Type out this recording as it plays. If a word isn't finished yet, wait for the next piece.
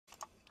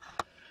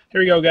Here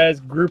we go, guys.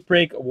 Group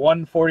break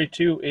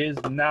 142 is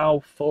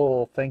now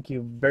full. Thank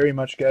you very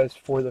much, guys,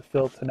 for the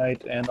fill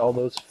tonight, and all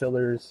those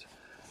fillers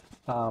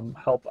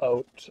help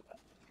out.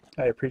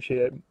 I appreciate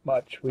it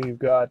much. We've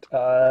got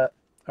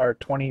our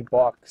 20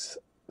 box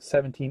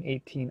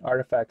 17-18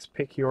 artifacts.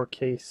 Pick your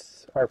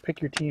case, or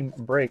pick your team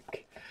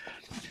break.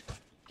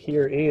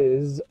 Here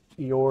is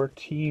your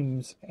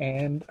teams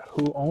and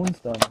who owns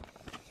them.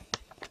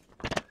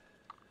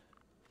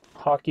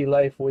 Hockey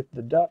Life with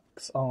the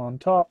Ducks on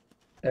top.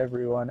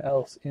 Everyone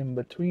else in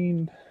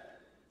between.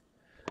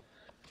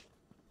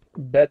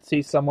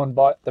 Betsy, someone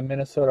bought the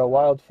Minnesota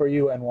Wild for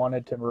you and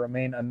wanted to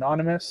remain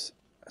anonymous.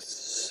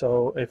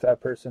 So if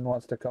that person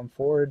wants to come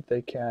forward,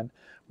 they can.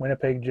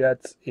 Winnipeg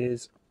Jets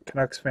is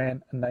Canucks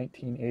fan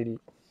 1980.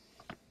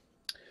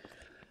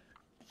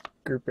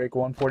 Group break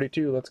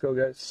 142. Let's go,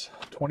 guys.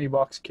 20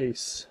 box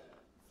case.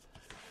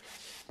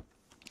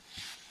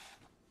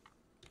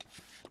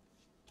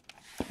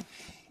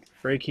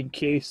 Breaking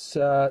case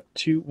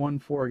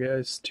 214,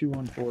 guys.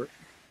 214.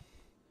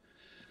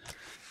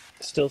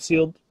 Still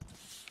sealed.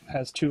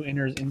 Has two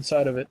inners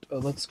inside of it.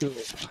 Let's go.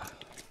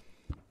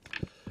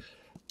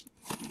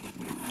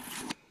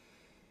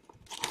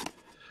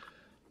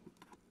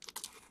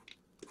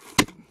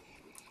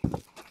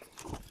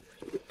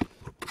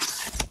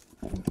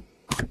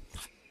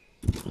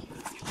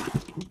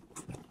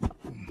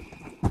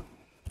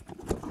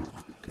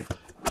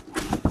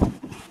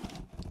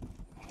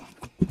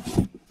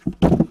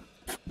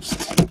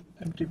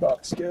 Empty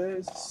box,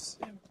 guys.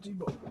 Empty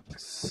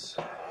box.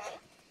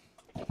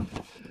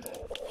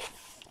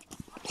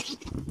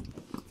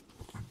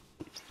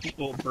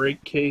 Little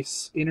break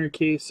case, inner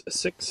case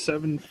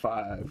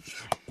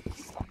 675.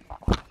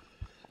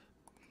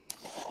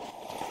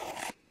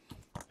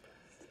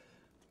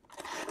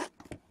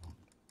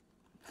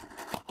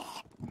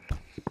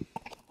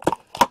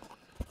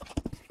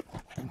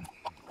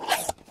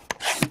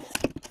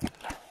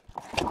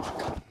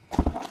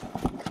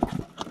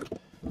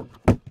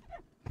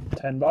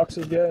 Ten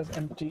boxes, guys.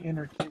 Empty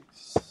inner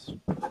case.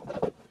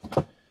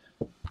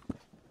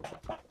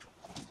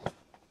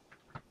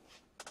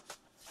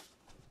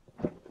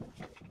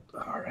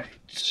 Alright,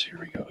 here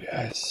we go,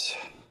 guys.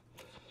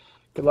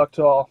 Good luck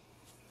to all.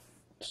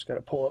 Just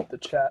gotta pull up the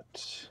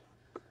chat.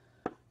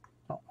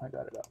 Oh, I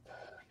got it up.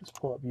 Just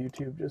pull up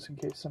YouTube just in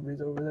case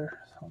somebody's over there.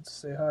 Let's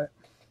say hi.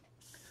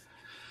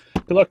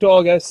 Good luck to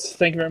all, guys.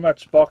 Thank you very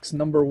much. Box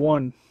number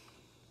 1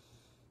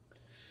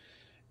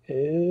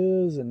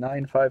 is a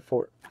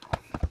 954.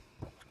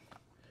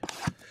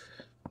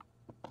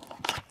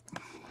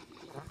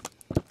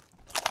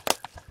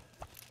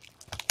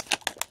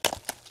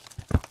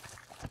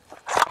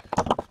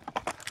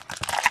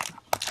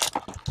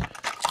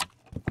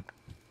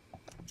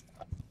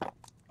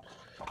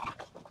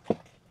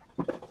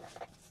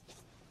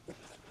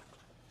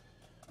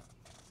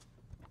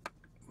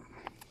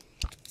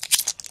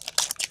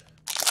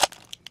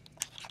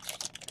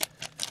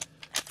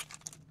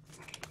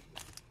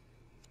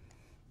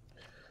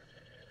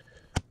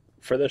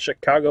 For the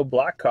Chicago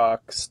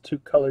Blackhawks,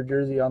 2-color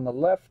jersey on the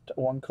left,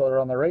 1 color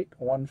on the right,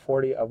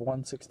 140 of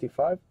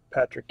 165.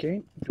 Patrick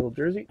Kane, dual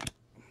jersey.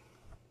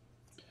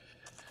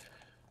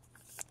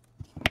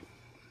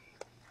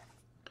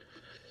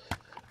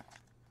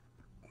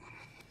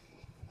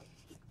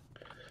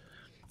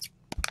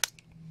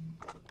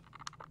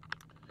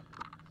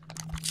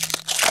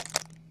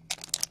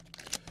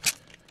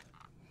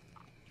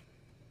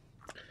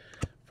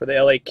 For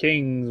the LA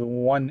Kings,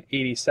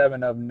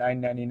 187 of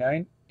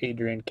 999.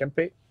 Adrian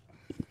Kempe.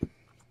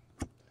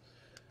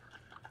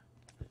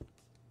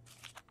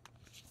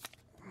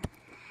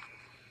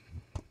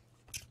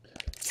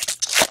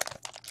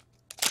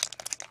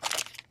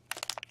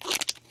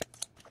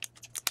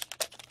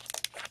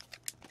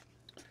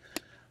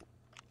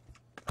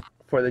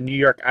 For the New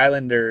York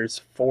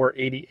Islanders,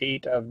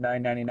 488 of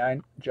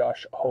 999.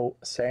 Josh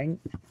Ho-Sang.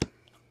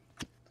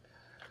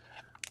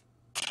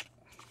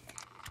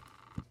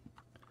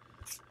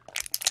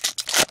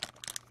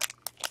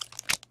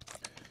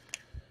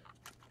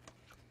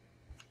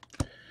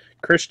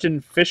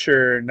 Christian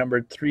Fisher,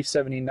 numbered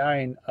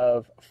 379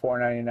 of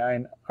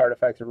 499,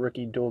 Artifact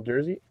rookie dual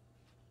jersey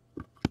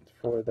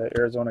for the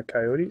Arizona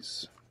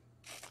Coyotes.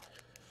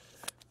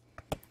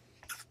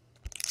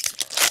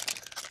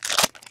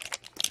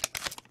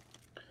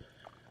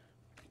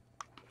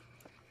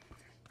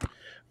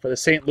 For the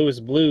St. Louis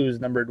Blues,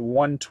 numbered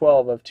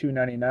 112 of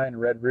 299,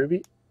 Red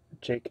Ruby,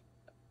 Jake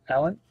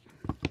Allen.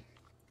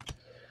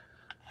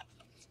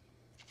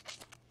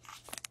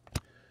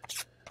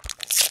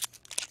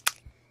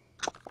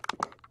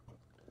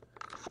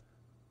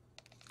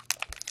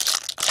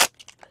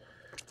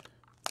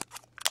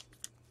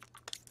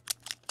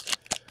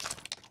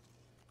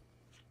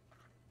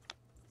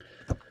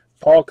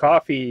 Paul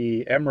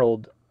Coffey,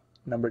 Emerald,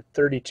 numbered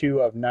 32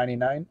 of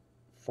 99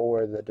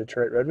 for the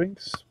Detroit Red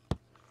Wings.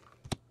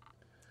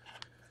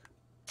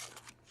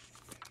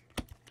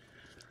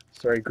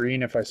 Sorry,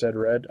 green if I said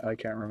red. I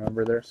can't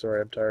remember there. Sorry,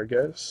 I'm tired,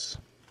 guys.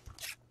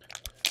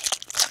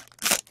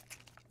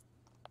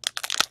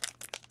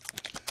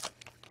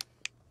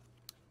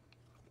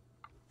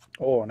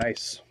 Oh,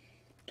 nice.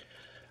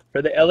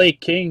 For the LA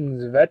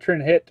Kings,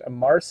 veteran hit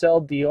Marcel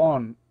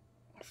Dion,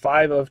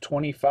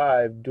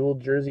 5/25, dual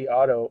jersey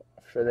auto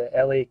for the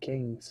LA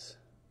Kings.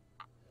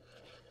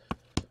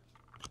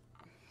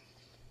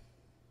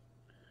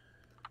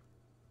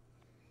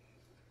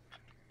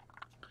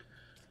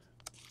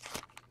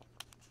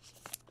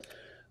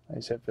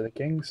 Nice hit for the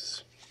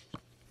Kings.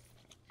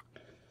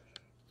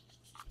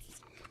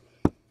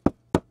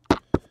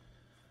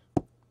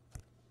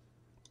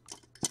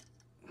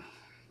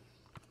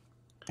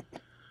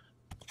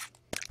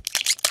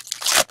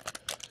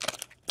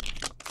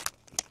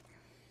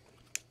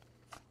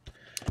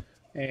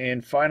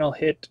 And final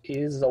hit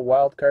is the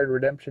wild card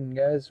redemption,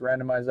 guys.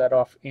 Randomize that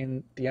off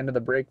in the end of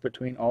the break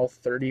between all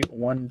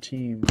 31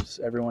 teams.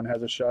 Everyone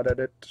has a shot at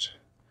it.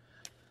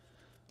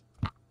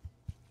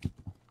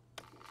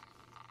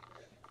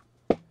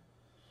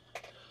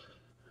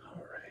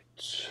 All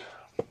right.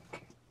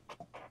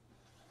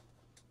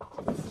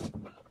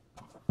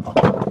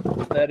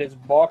 That is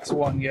box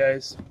 1,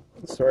 guys.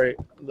 Sorry,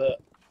 the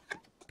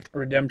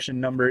redemption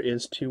number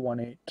is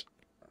 218.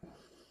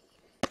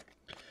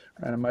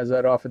 Randomize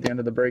that off at the end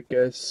of the break,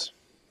 guys.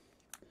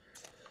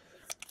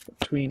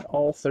 Between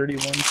all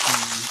 31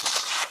 teams.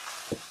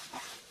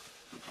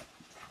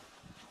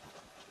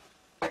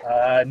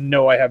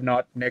 No, I have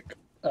not, Nick.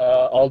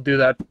 I'll do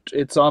that.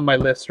 It's on my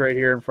list right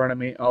here in front of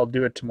me. I'll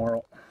do it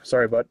tomorrow.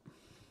 Sorry, bud.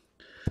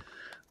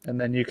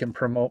 And then you can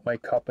promote my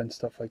cup and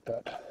stuff like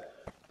that.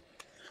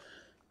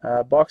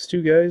 Box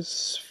 2,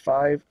 guys.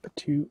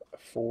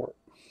 524.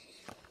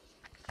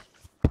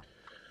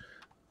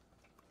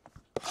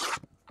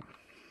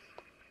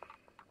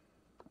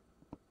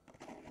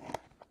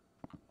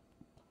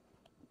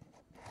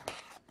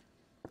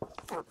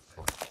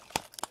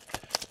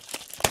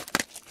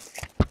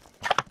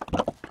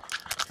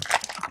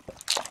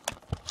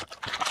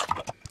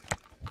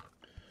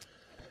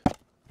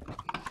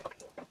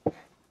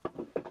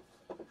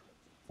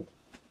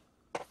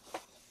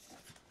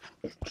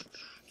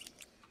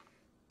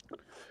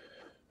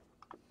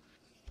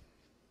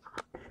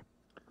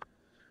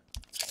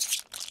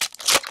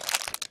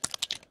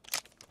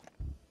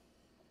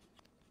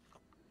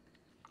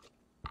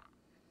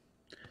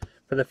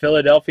 For the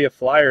Philadelphia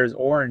Flyers,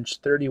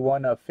 orange,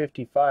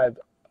 31/55,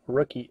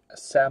 rookie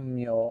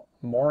Samuel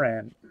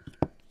Morin.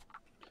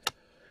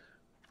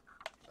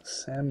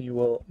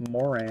 Samuel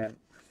Morin.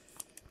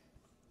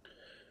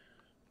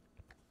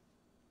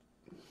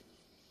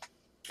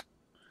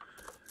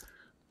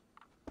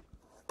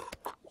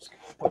 Just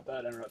gonna put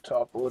that in a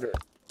top loader.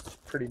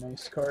 Pretty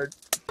nice card.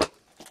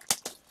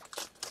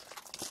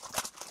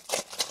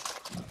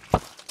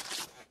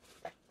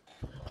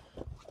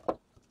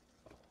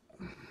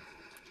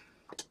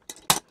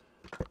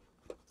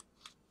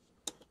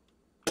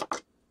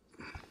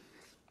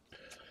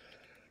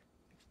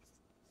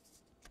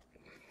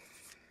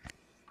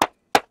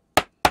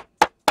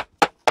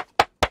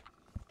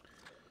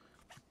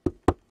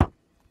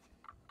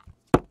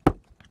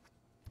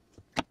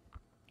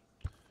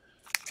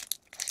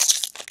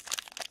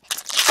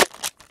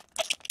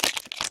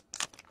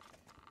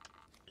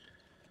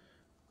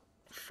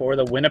 For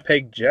the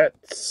Winnipeg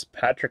Jets,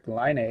 Patrick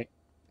Laine.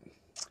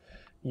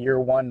 Year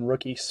 1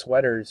 rookie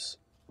sweaters.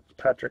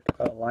 Patrick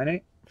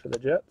Laine for the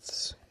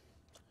Jets.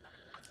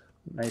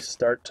 Nice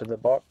start to the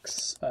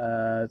box.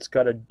 It's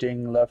got a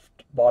ding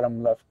left,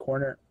 bottom left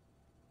corner.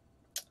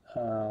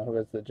 Who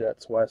has the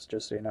Jets? West,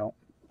 just so you know.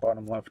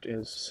 Bottom left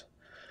is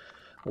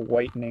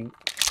whitening.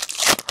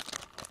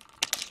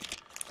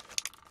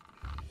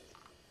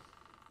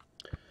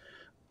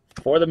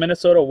 For the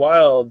Minnesota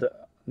Wild,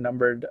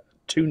 numbered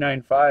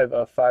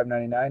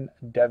 295/599,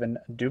 Devin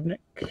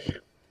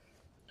Dubnyk.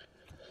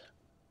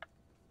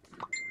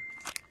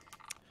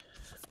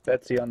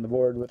 Betsy on the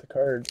board with a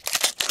card.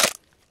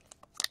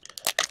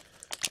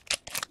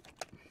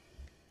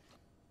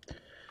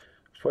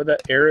 For the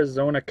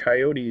Arizona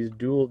Coyotes,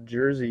 dual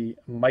jersey,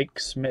 Mike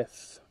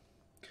Smith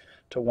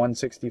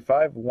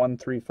 /165,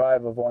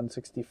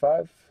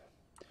 135/165,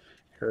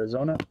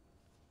 Arizona.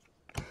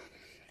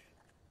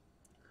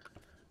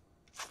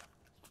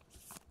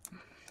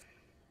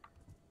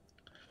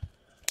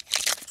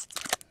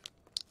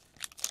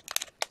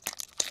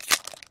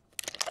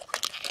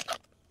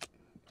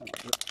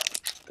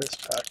 This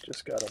pack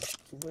just got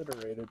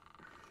obliterated.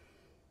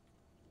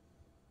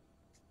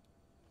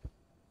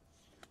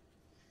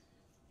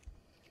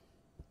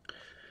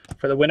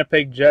 For the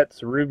Winnipeg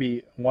Jets,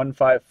 Ruby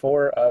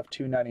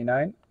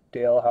 154/299,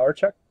 Dale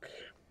Hawerchuk.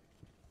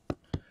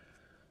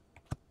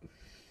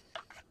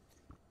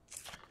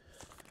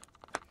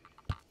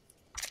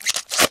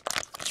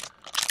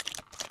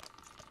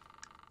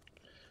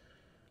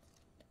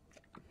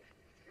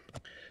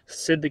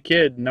 Sid the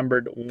Kid,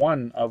 numbered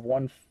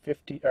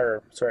 1/150,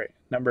 or sorry,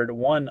 numbered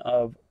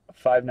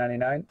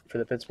 1/599 for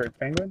the Pittsburgh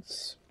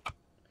Penguins.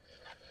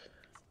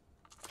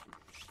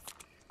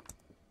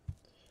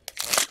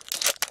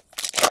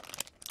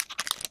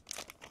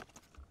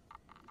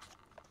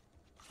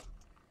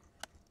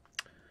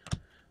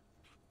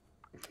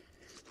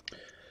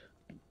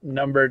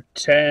 Number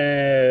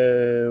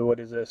 10, what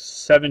is this?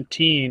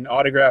 17,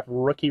 autograph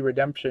rookie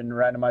redemption.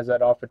 Randomize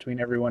that off between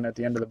everyone at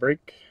the end of the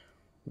break.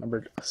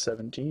 Number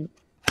 17.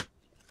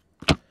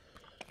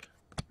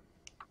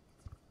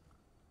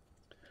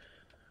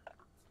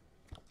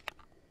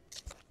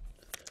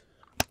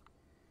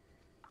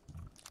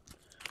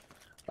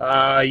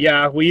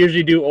 Yeah, we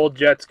usually do old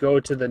Jets go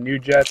to the new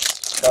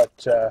Jets,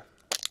 but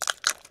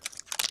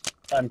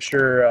I'm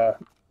sure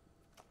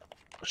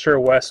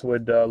Wes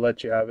would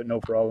let you have it, no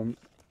problem.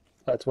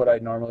 That's what I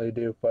normally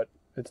do, but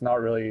it's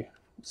not really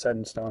set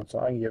in stone, so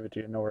I can give it to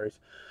you, no worries.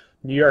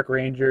 New York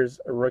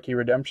Rangers rookie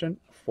redemption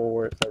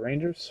for the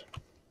Rangers.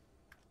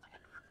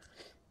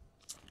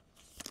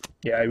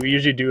 Yeah, we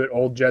usually do it.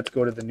 Old Jets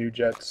go to the new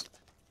Jets.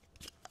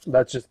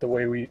 That's just the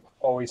way we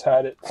always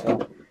had it.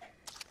 So.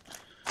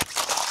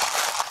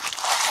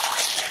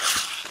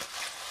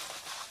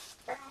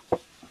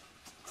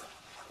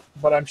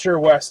 But I'm sure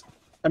Wes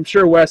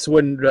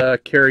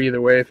wouldn't care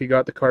either way if he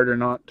got the card or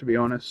not, to be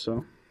honest.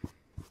 So.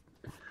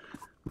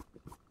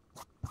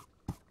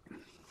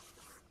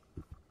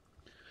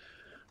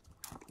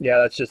 Yeah,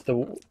 that's just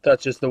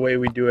the way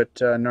we do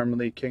it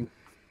normally, King.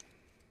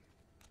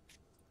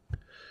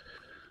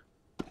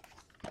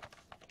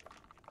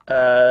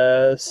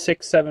 Uh,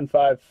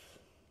 675.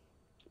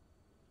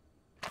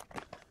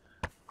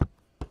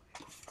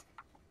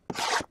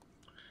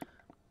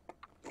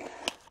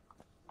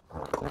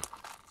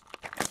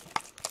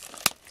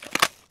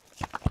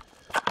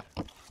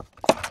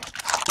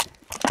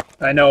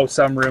 I know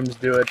some rooms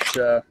do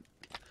it.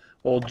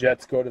 Old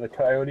Jets go to the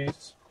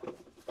Coyotes.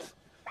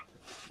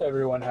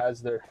 Everyone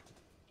has their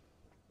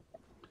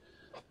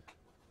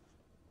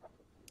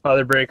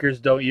other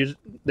breakers.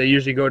 They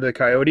usually go to the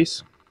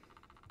Coyotes.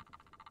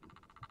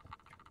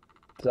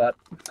 Is that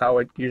how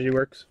it usually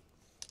works?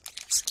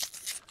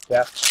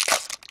 Yeah.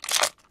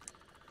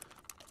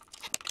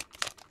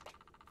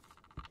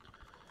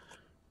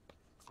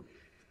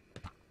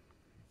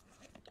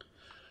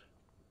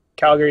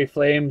 Calgary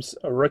Flames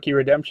a rookie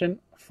redemption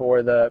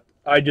for the.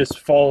 I just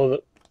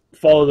follow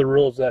the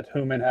rules that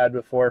Human had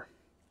before.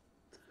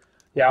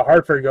 Yeah,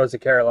 Hartford goes to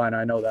Carolina.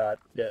 I know that.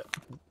 Yeah,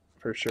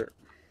 for sure.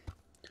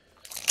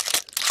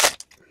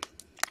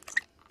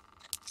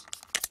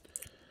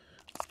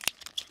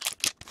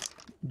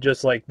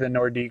 Just like the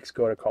Nordiques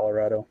go to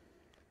Colorado.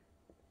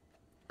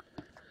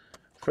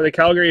 For the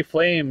Calgary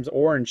Flames,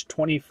 orange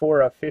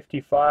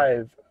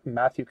 24/55,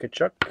 Matthew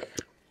Tkachuk.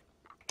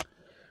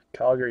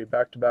 Calgary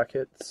back-to-back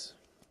hits.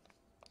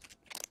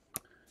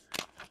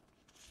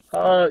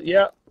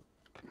 Yeah.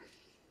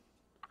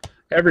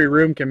 Every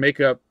room can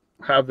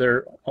have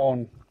their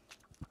own.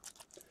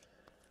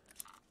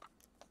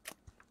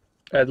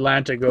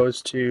 Atlanta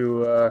goes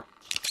to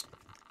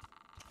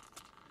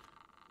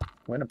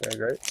Winnipeg,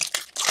 right?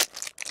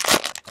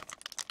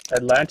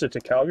 Atlanta to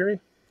Calgary?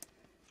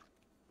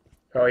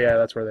 Oh yeah,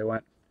 that's where they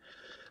went.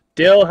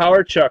 Dale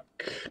Hawerchuk,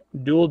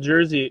 dual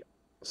jersey,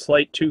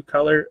 slight 2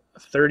 color,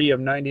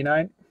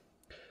 30/99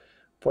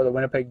 for the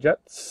Winnipeg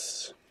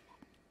Jets.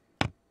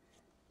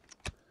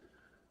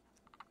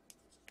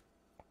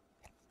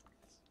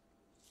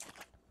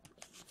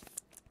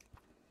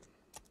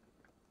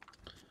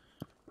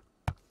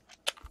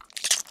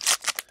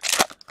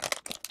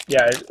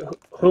 Yeah,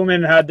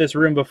 Human had this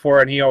room before,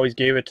 and he always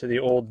gave it to the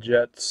old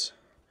Jets.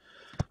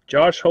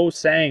 Josh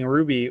Ho-Sang,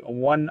 Ruby,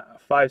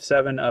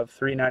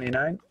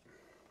 157/399.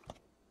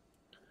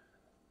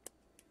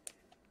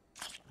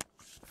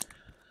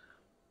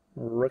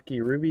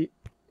 Rookie Ruby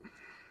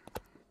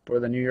for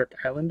the New York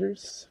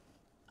Islanders.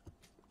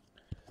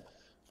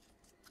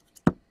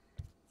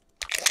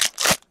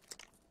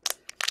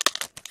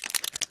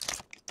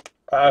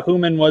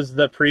 Human was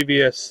the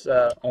previous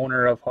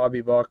owner of Hobby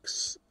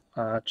Box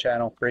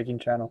channel, breaking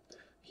channel.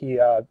 He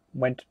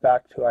went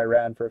back to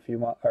Iran for a few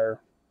months,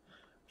 or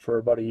for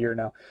about a year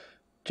now.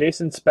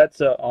 Jason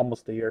Spezza,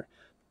 almost a year.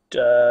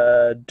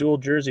 Dual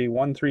jersey,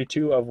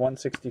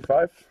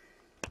 132/165.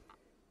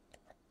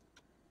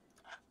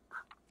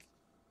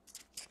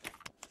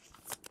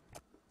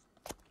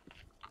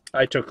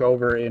 I took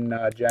over in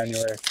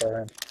January for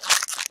him.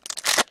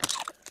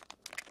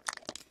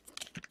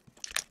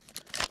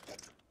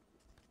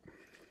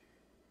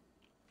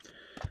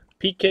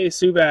 PK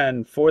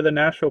Subban for the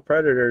Nashville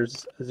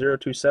Predators,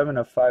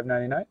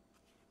 027/599.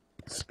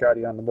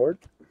 Scotty on the board.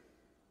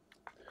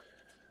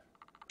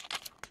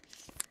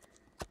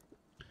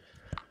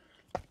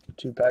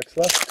 Two packs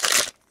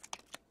left.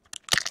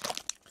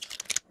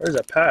 Where's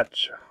a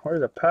patch?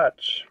 Where's a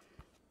patch?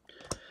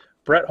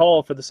 Brett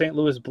Hull for the St.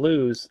 Louis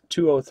Blues,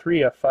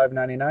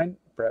 203/599.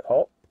 Brett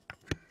Hull.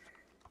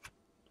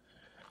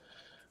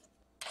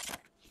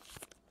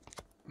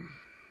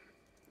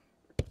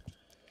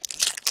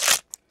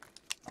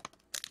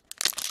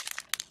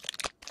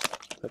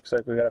 Looks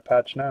like we got a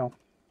patch now.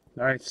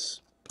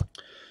 Nice.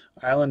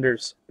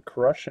 Islanders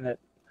crushing it.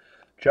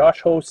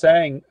 Josh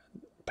Ho-Sang,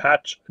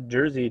 patch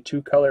jersey,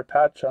 2-color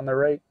patch on the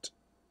right.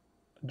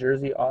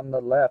 Jersey on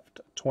the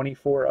left,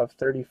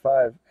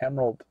 24/35.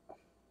 Emerald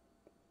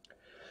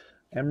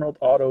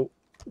auto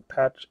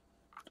patch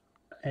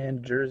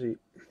and jersey.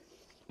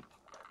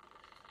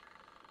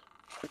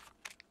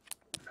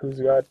 Who's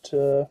got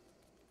the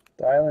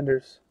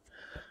Islanders?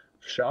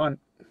 Sean,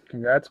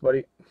 congrats,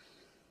 buddy.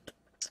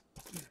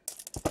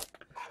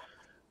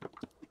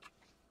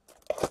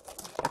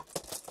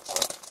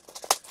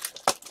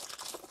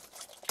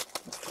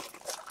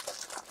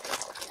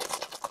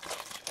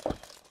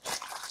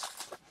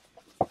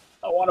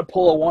 I want to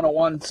pull a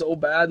 101 so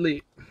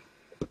badly.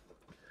 I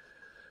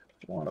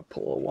want to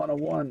pull a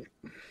 101.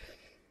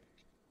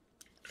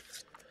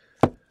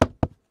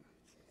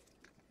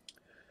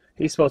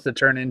 He's supposed to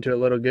turn into a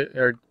little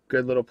good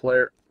little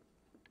player.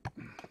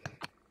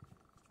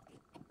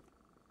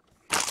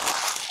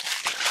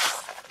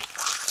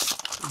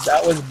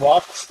 That was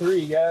box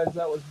 3, guys.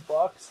 That was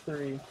box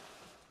 3.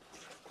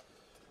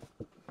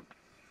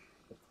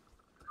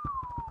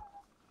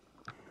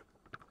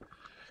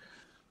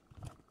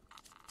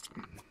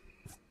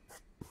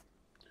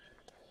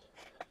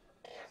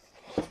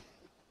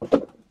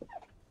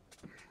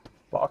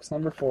 Box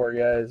number 4,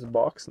 guys.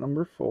 Box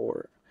number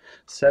 4.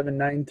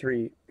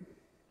 793.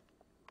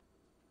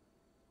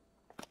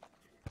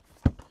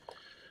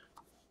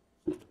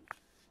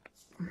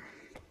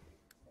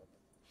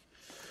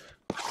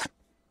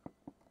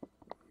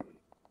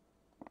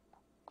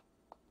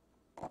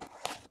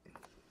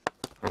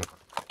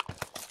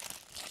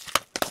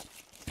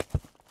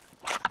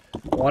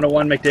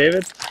 One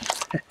McDavid.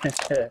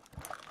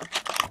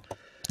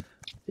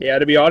 Yeah,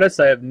 to be honest,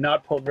 I have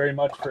not pulled very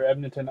much for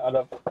Edmonton out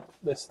of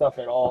this stuff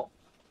at all.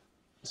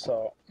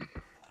 So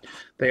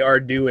they are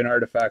due in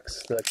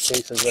artifacts. The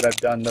cases that I've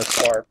done thus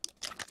far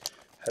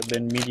have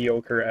been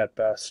mediocre at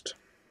best.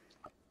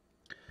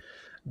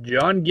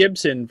 John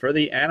Gibson for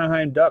the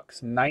Anaheim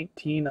Ducks,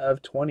 19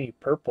 of 20,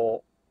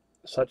 purple.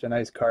 Such a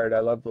nice card. I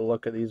love the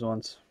look of these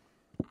ones.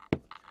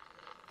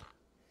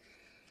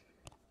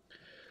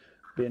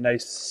 Be a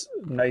nice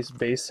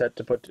base set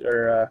to put,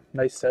 or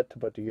nice set to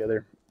put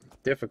together.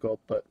 Difficult,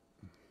 but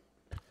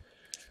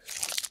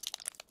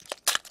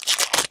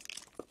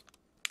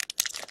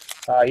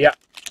yeah,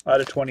 out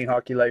of 20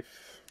 Hockey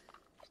Life.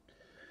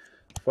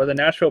 For the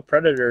Nashville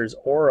Predators,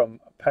 Orem,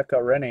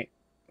 Pekka Rinne.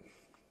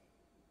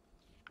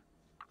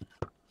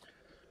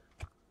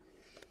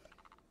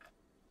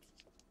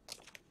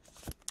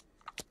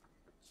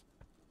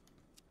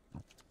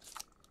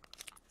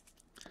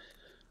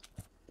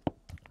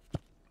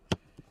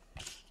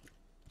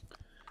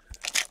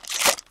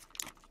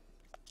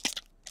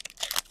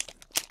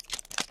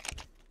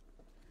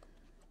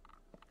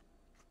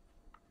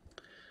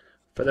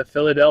 For the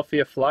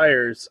Philadelphia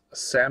Flyers,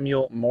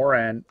 Samuel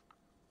Morin,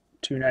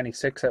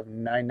 296 of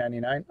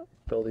 999,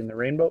 building the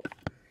rainbow.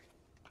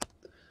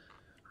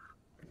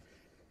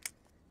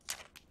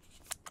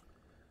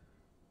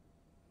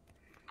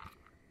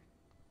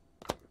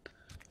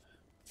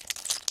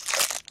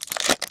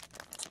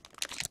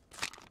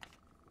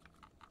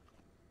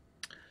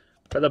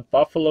 For the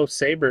Buffalo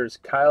Sabres,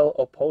 Kyle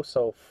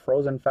Oposo,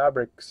 Frozen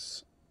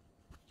Fabrics.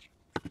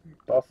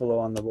 Buffalo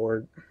on the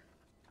board.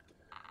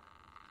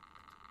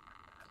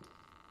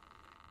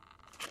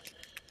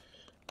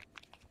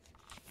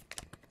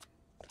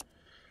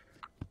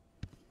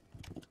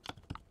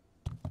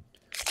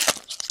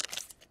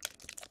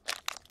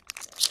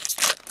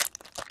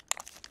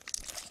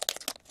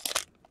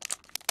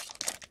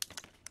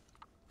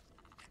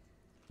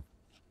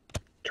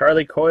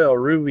 Charlie Coyle,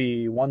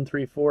 Ruby,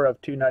 134 of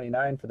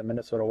 299 for the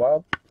Minnesota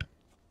Wild.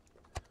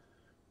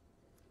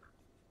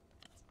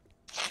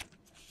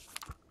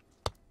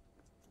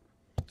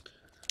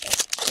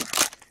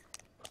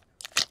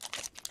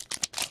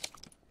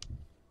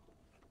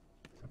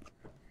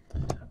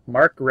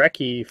 Mark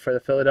Recchi for the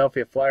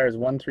Philadelphia Flyers,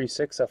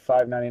 136 of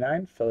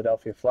 599,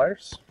 Philadelphia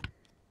Flyers.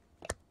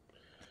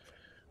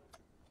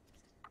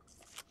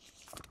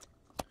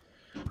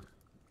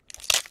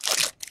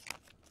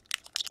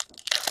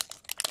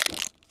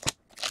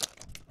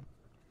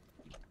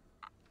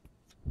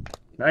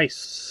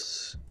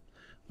 Nice.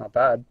 Not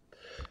bad.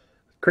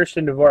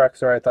 Christian Dvorak.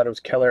 Sorry, I thought it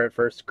was Keller at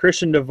first.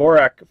 Christian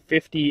Dvorak,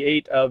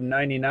 58 of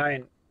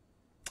 99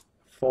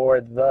 for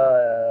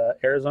the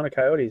Arizona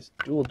Coyotes.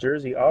 Dual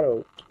jersey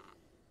auto.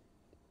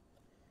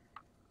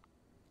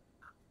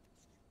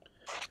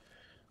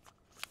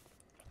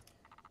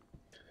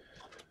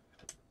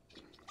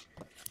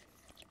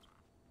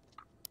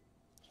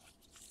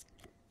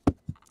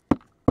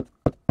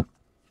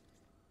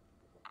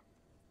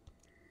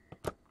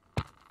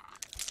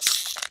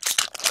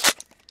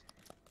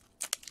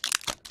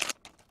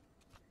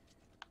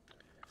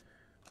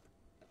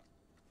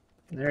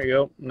 There you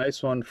go.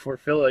 Nice one for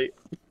Philly.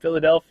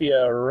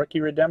 Philadelphia, rookie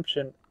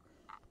redemption.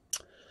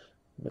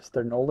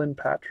 Mr. Nolan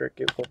Patrick,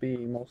 it will be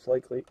most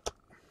likely.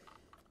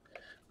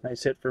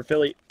 Nice hit for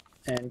Philly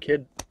and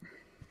Kid.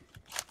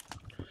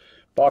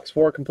 Box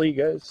 4 complete,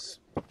 guys.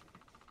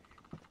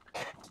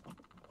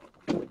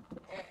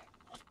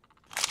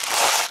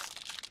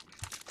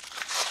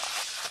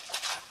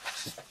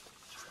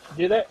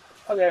 Do that?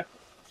 Okay.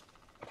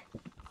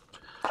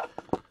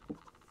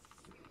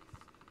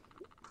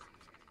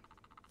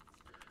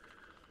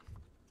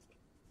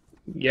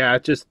 Yeah,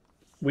 it just,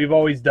 we've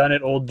always done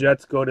it. Old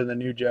Jets go to the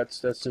new Jets.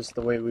 That's just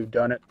the way we've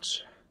done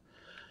it.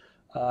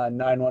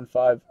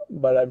 915,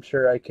 but I'm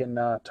sure I can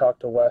talk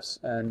to Wes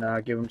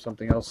and give him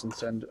something else and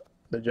send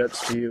the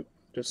Jets to you,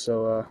 just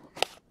so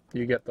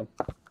you get them.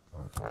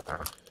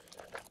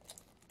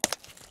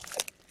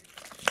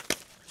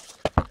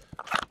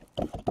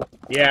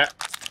 Yeah,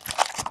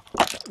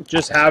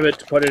 just have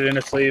it, put it in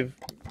a sleeve.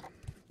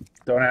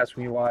 Don't ask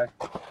me why.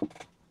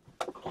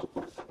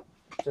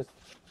 Just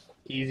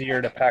easier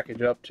to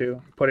package up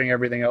too. Putting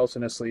everything else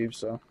in a sleeve,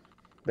 so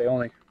they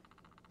only.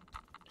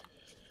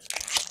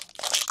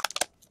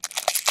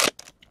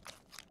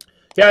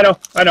 Yeah,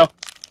 I know.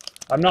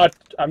 I'm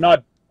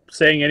not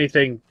saying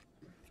anything.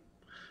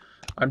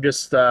 I'm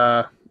just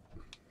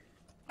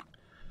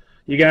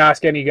you can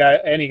ask any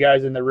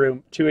guys in the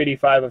room.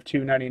 285 of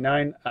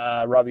 299,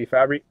 Robbie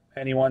Fabry.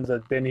 Anyone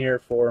that's been here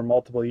for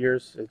multiple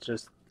years. It's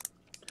just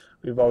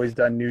we've always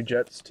done new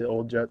Jets to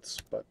old Jets,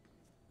 but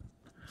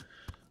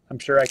I'm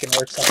sure I can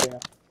work something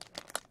out.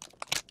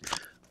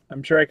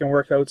 I'm sure I can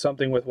work out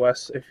something with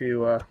Wes if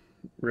you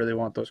really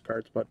want those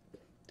cards, but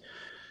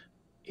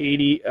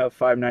 80 of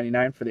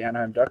 599 for the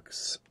Anaheim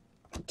Ducks,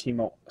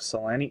 Timo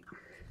Solani.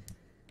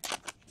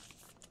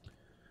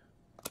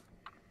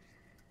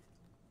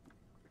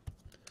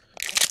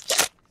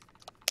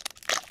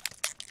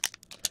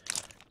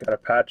 Got a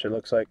patch, it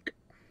looks like.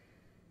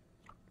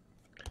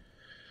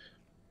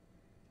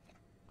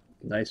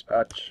 Nice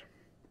patch.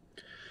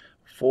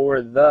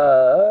 For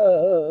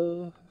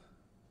the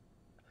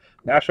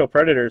Nashville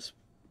Predators,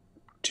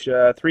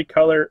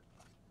 3-color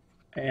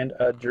and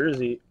a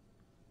jersey,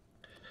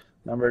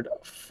 numbered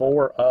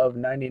 4 of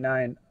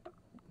 99,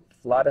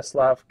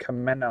 Vladislav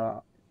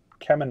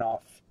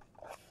Kamenov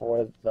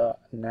for the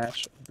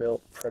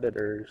Nashville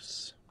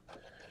Predators.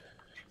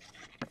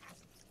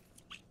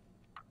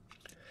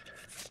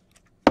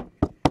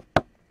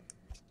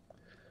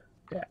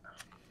 Yeah.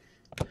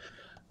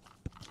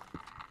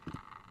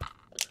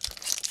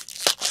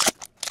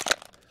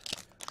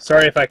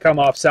 Sorry if I come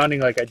off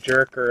sounding like a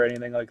jerk or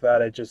anything like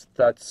that. I just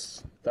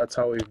that's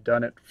how we've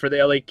done it. For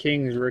the LA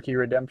Kings rookie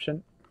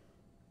redemption.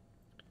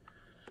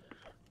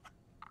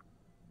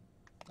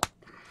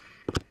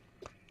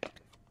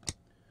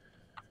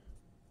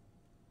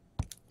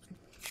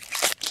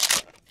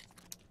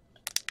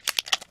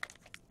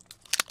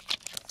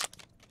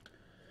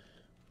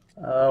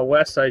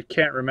 Wes, I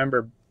can't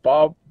remember.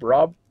 Bob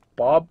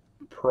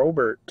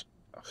Probert,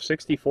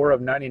 64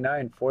 of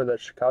 99 for the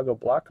Chicago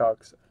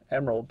Blackhawks,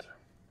 Emerald.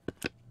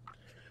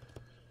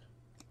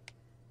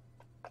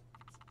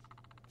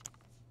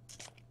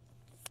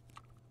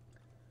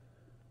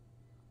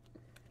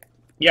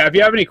 Yeah, if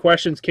you have any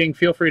questions, King,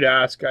 feel free to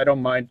ask. I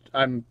don't mind.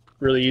 I'm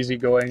really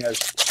easygoing,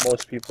 as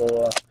most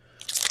people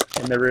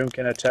in the room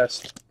can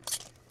attest.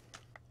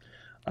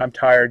 I'm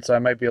tired, so I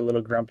might be a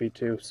little grumpy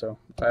too, so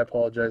I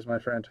apologize, my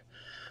friend.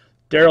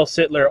 Daryl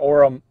Sittler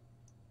Orem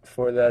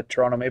for the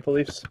Toronto Maple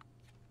Leafs.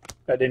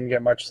 I didn't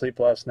get much sleep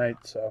last night,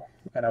 so,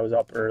 and I was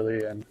up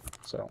early, and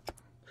so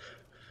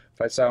if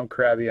I sound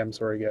crabby, I'm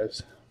sorry,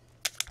 guys.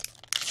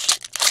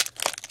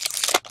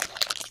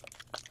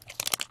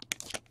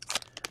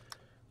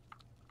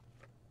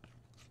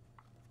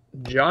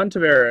 John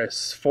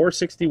Tavares,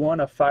 461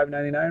 of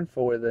 599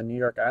 for the New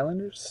York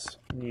Islanders.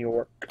 New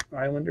York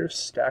Islanders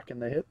stacking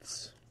the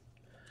hits.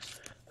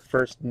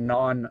 First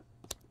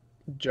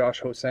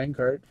non-Josh Hosang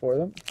card for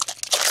them.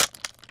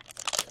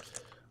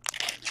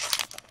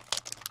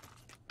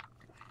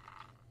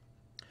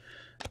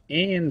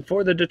 And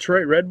for the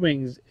Detroit Red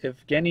Wings,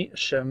 Evgeny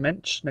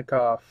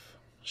Shevchennikov,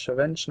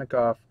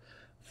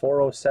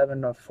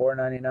 407 of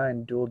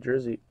 499 dual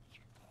jersey.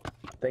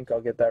 I think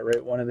I'll get that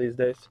right one of these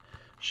days.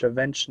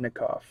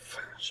 Shevchennikov.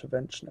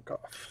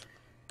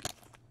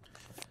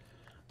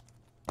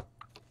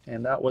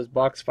 And that was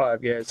box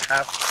 5, guys.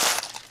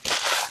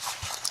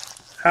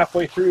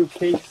 Halfway through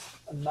case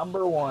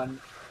number 1.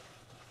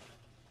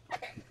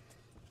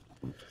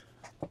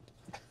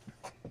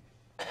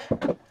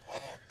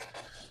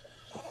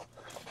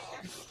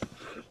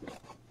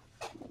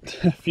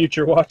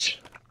 Future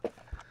watch.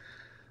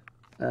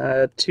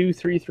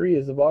 233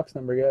 is the box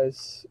number,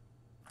 guys.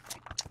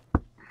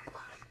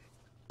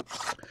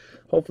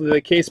 Hopefully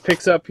the case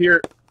picks up here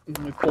and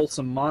we pull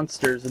some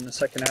monsters in the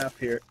second half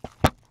here.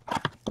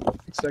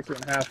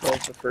 Second half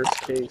of the first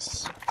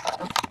case.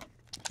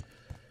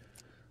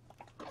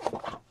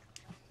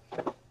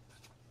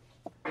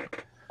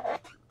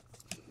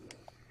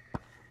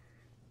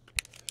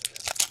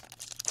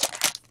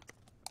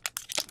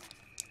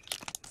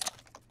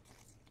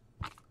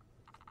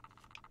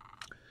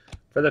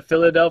 For the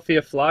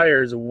Philadelphia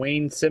Flyers,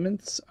 Wayne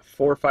Simmons,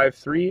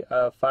 453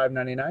 of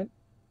 599.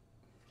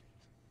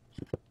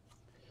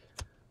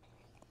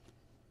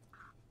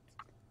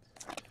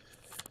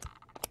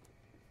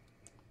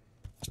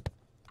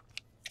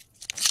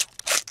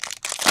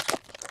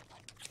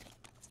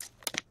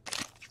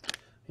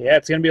 Yeah,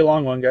 it's going to be a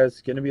long one, guys.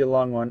 It's going to be a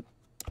long one.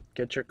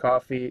 Get your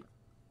coffee,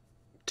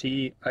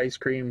 tea, ice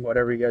cream,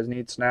 whatever you guys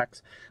need,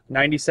 snacks.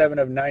 97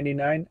 of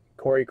 99,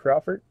 Corey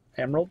Crawford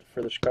Emerald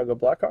for the Chicago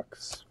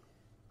Blackhawks.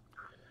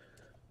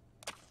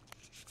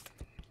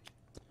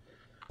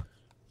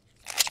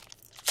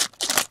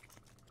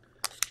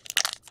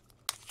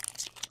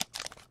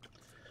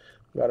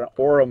 Got an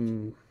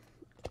Aurum.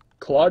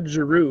 Claude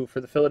Giroux for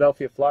the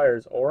Philadelphia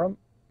Flyers. Aurum.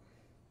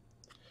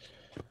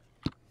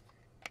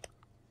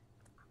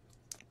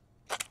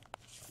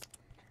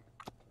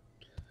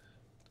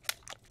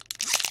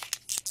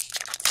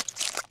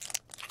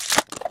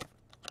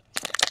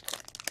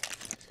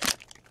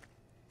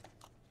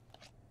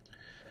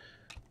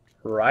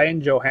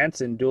 Ryan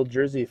Johansson, dual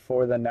jersey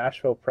for the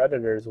Nashville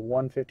Predators,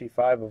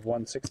 155 of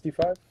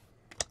 165.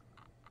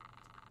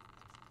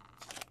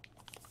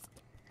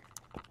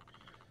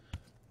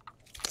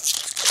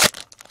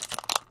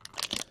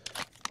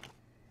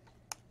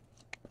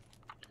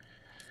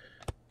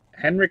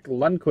 Henrik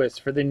Lundqvist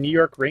for the New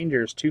York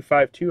Rangers,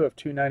 252 of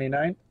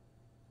 299.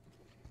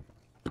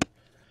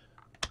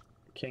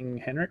 King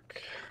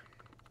Henrik.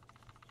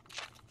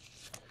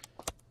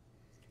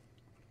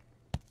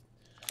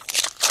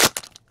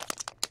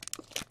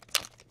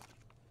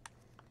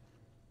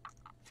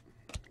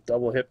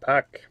 Double hit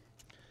pack.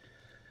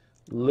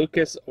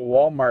 Lucas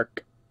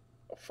Wallmark,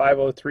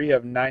 503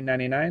 of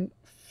 999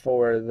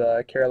 for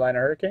the Carolina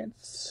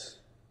Hurricanes.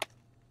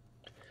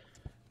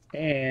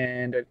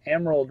 And an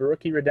Emerald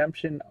rookie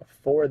redemption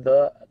for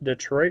the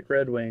Detroit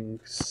Red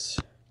Wings.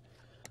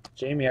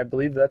 Jamie, I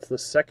believe that's the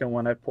second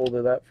one I pulled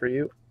of that for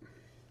you.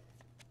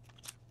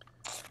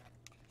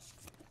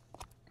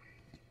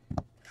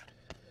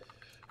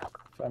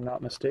 If I'm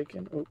not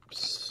mistaken.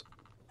 Oops.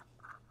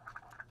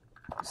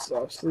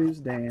 Soft sleeves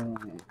down.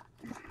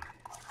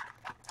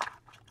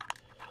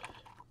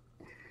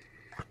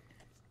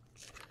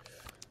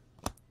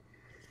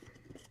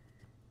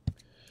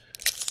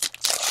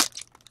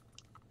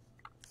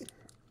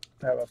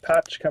 I have a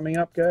patch coming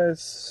up,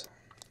 guys.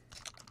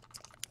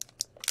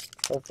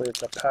 Hopefully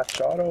it's a patch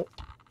auto.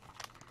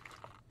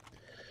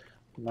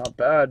 Not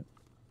bad.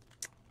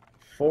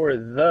 For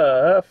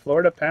the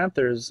Florida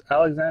Panthers,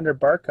 Alexander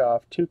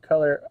Barkov,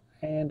 2-color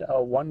and a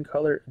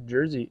 1-color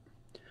jersey.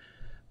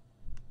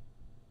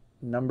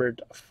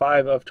 Numbered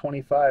 5 of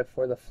 25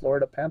 for the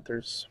Florida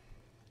Panthers.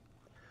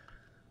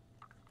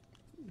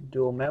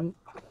 Dual mem.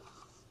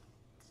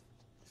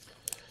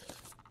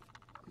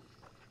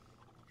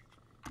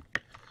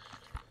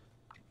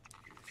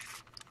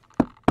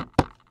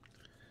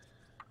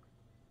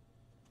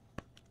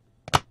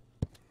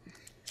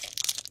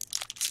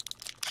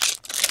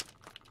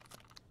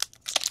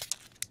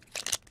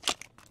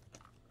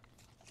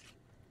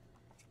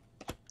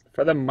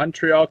 For the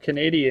Montreal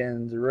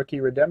Canadiens, rookie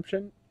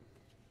redemption.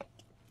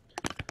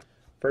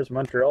 First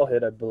Montreal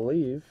hit, I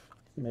believe.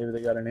 Maybe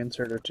they got an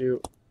insert or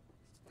two.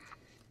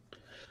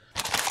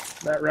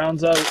 That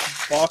rounds out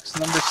box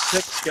number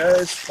 6,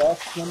 guys.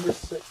 Box number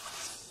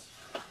 6.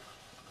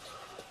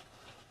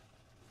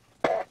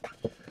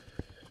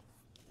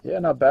 Yeah,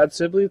 not bad,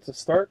 Sibley. It's a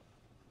start.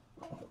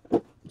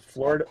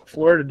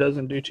 Florida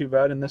doesn't do too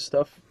bad in this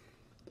stuff.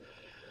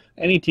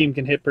 Any team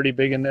can hit pretty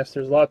big in this.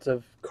 There's lots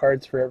of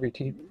cards for every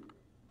team.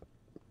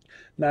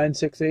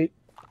 968.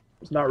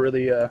 It's not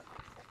really a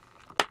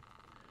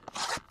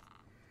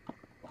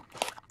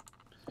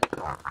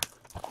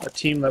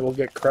team that will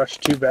get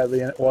crushed too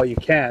badly. Well, you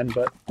can,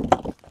 but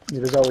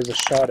there's always a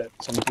shot at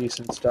some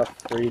decent stuff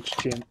for each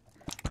team.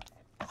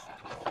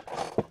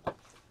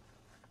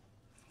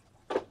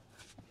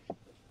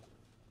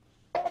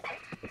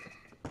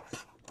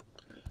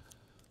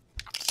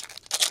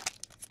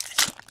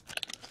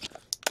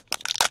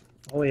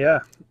 Oh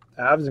yeah,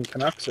 Avs and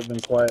Canucks have been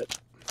quiet.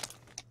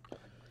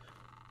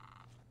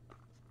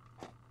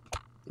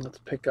 Let's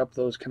pick up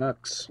those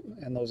Canucks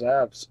and those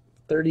Avs.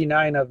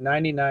 39 of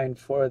 99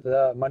 for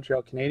the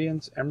Montreal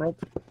Canadiens, Emerald.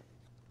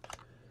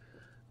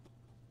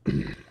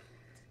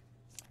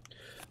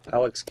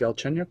 Alex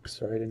Galchenyuk,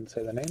 sorry I didn't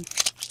say the name.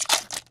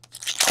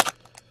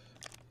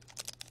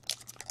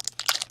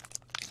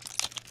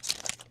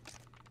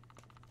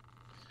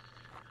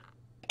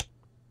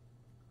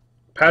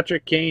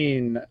 Patrick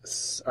Kane,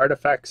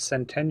 Artifact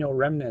Centennial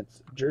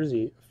Remnants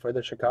jersey for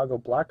the Chicago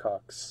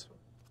Blackhawks.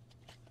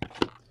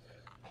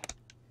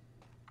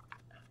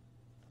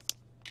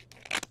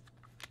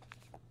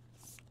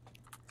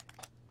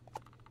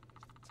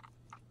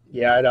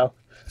 Yeah, I know.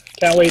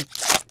 Can't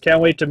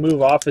wait to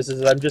move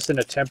offices. I'm just in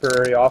a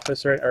temporary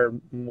office, right? Or,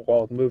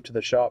 well, move to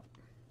the shop.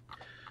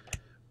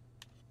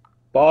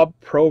 Bob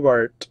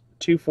Probert,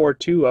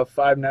 242 of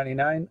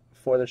 599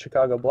 for the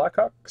Chicago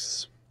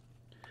Blackhawks.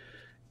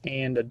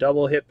 And a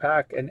double hit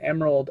pack, an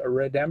Emerald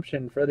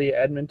redemption for the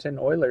Edmonton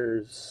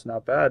Oilers.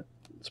 Not bad.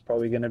 It's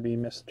probably going to be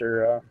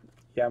Mr.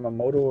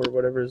 Yamamoto or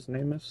whatever his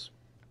name is.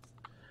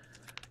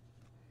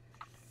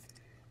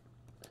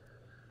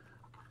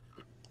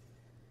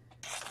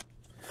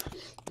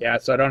 Yeah,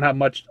 so I don't have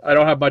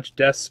much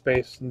desk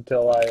space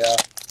until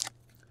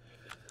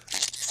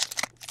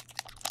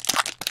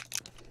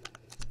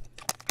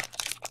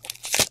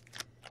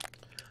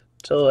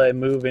I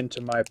move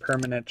into my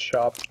permanent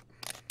shop.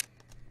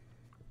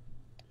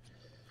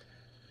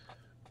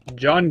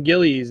 John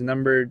Gillies,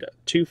 numbered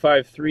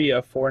 253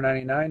 of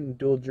 499,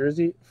 dual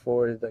jersey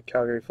for the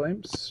Calgary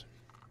Flames.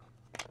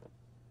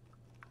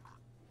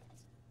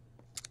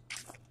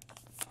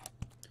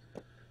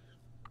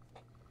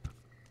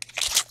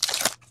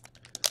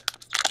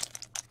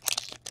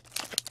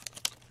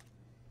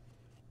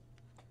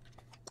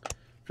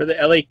 For the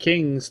LA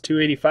Kings,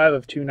 285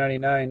 of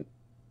 299,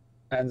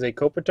 Anze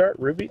Kopitar,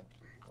 Ruby.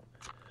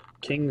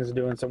 Kings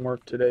doing some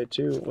work today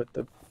too with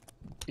the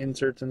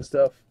inserts and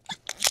stuff.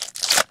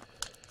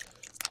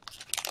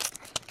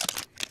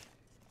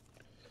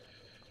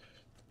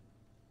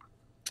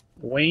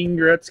 Wayne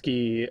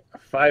Gretzky,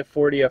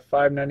 540 of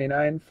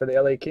 599 for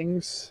the LA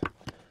Kings.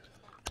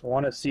 I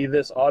want to see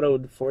this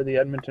autoed for the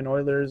Edmonton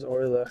Oilers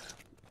or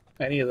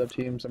any of the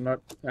teams.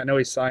 I know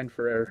he's signed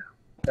for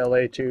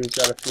LA too. He's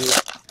got a few.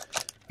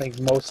 I think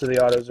most of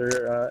the autos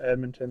are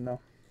Edmonton though.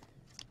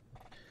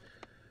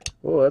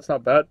 Oh, that's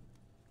not bad.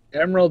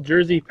 Emerald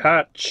jersey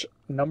patch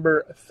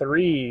number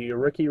 3,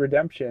 rookie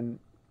redemption.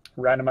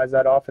 Randomize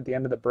that off at the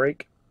end of the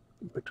break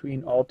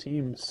between all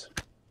teams.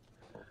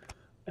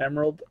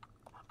 Emerald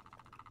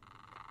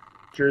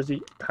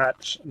jersey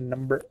patch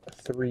number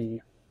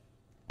 3.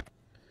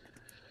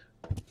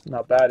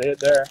 Not bad hit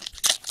there.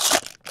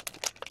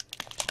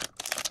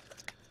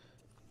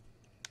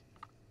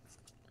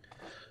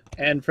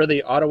 And for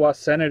the Ottawa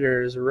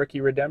Senators,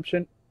 rookie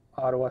redemption,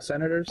 Ottawa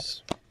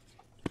Senators,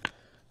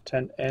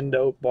 10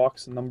 endo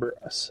box number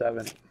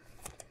 7.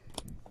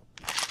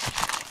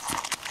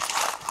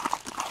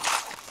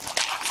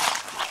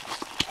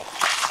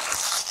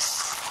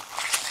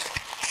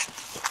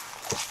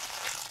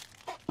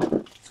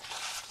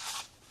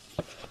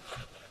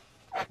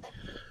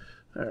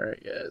 All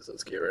right, guys,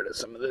 let's get rid of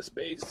some of this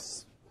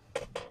base.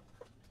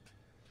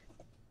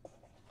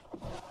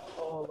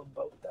 All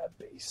about that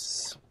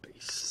base.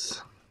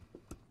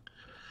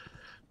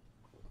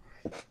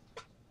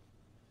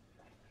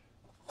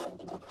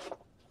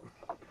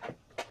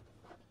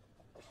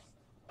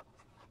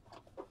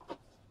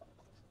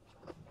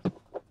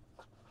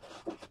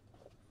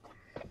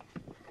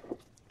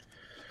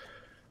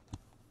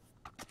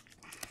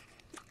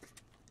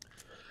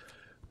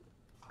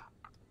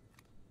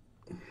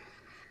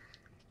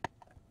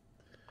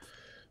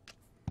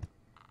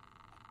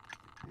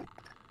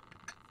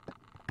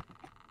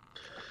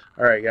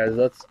 All right, guys,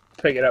 let's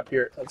pick it up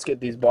here. Let's get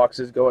these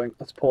boxes going.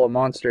 Let's pull a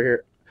monster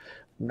here.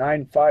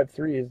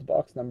 953 is the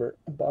box number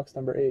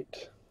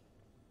 8.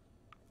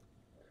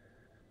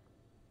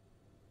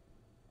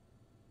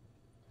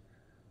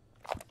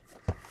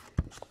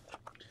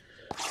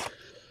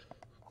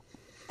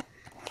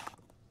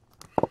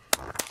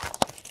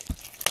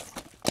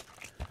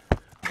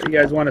 What do you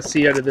guys want to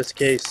see out of this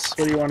case?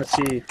 What do you want to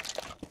see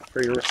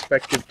for your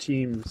respective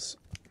teams?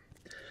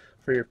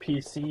 For your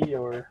PC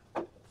or...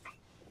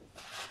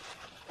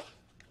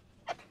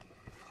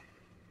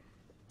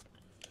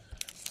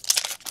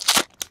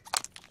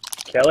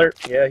 Keller,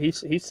 yeah, he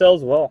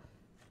sells well.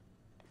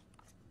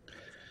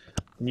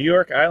 New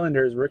York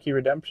Islanders rookie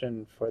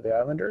redemption for the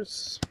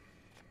Islanders.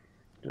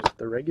 Just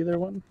the regular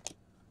one.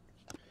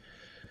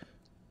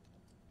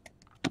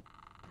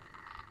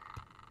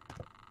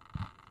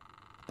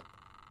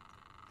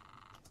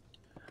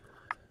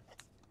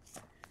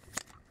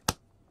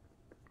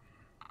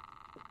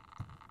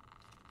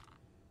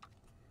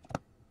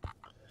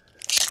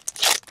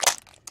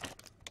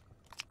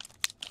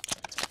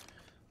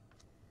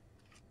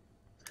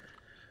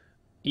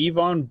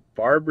 Ivan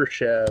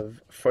Barbashev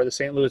for the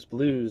St. Louis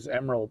Blues,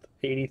 Emerald,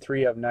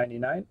 83 of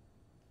 99.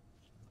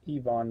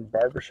 Ivan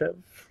Barbashev.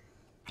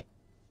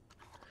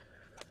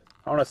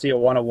 I want to see a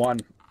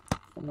 101.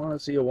 I want to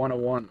see a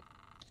 101.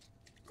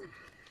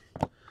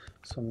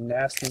 Some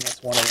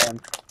nastiness 101.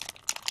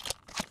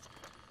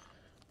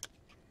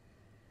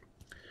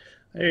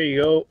 There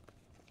you go.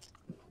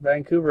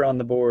 Vancouver on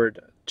the board.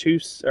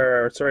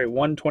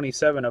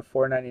 127 of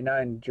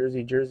 499.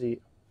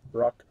 Jersey,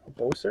 Brock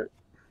Boeser.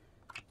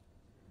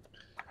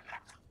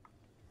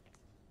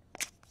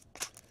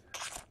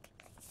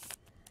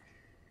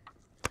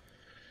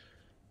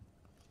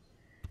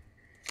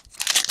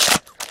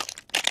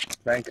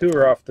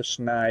 Vancouver off the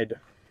schneid.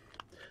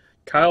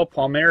 Kyle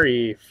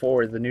Palmieri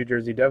for the New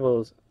Jersey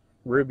Devils,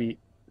 Ruby,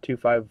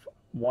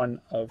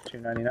 251 of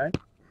 299.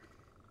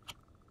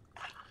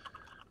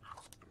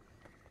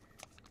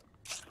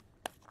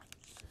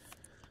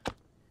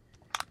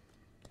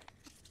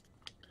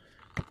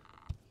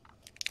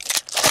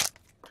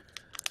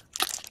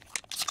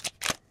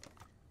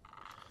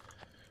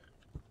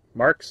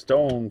 Mark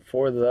Stone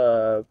for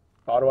the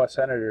Ottawa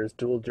Senators,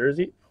 dual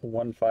jersey,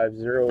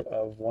 150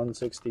 of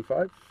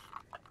 165.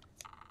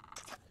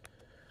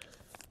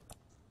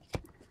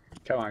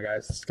 Come on,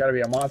 guys. It's got to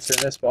be a monster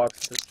in this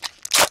box.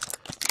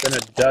 It's been a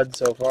dud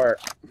so far.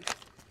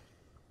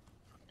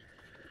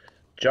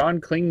 John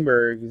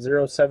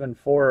Klingberg,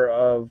 074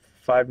 of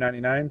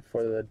 599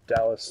 for the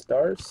Dallas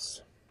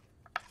Stars.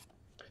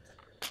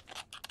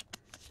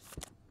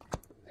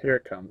 Here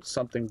it comes.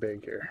 Something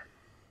big here.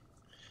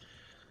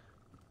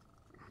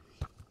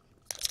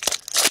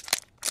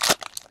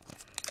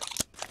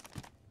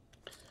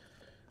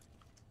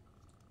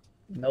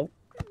 Nope.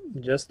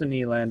 Just a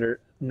Nylander.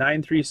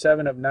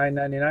 937 of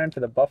 999 for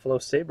the Buffalo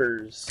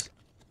Sabres.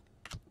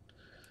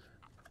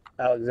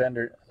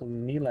 Alexander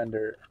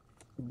Nylander.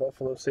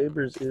 Buffalo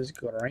Sabres is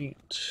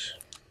great.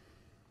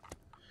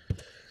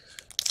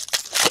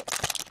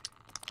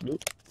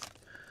 Oop.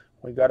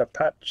 We got a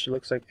patch.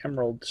 Looks like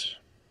emeralds.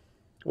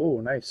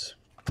 Oh, nice.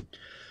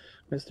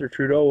 Mr.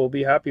 Trudeau will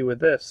be happy with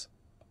this.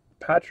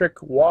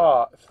 Patrick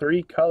Waugh,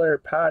 3-color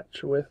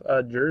patch with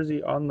a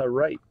jersey on the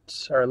right,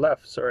 or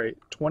left, sorry.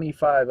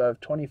 25 of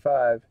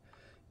 25.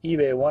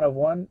 eBay 1 of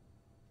 1.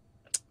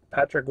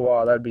 Patrick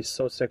Waugh, that'd be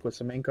so sick with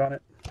some ink on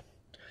it.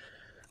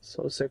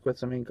 So sick with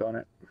some ink on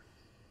it.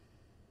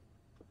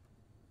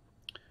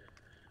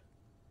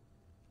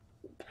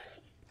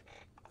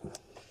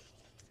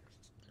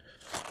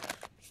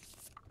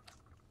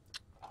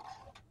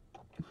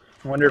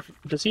 I wonder if,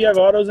 does he have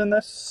autos in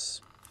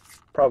this?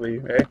 Probably,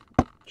 eh?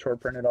 Short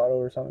printed auto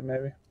or something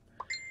maybe.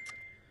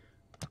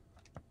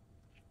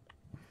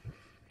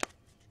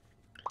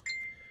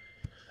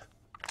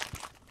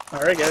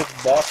 Alright guys,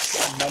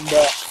 box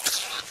number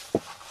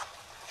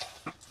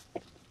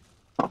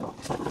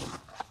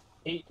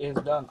 8 is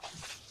done.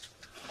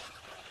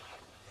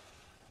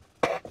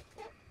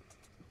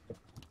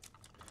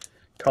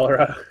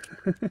 Colorado.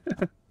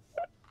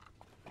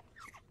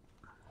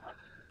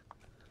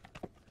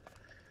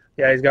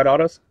 Yeah, he's got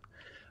autos.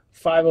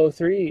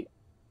 503.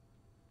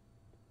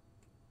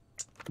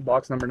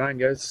 Box number 9,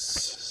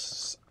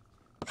 guys.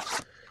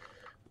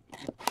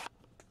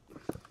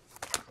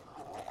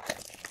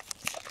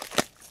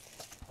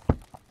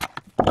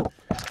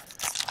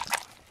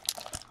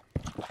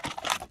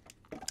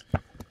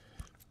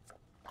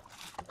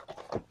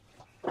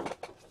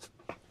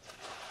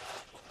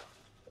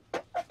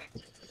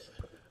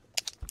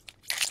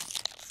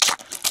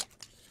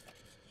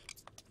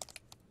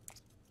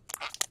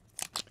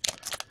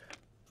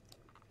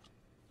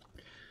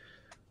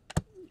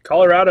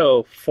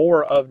 Colorado,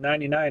 4 of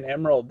 99,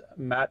 Emerald,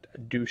 Matt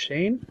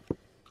Duchene.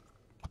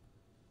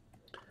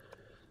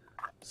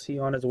 Is he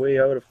on his way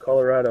out of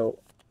Colorado?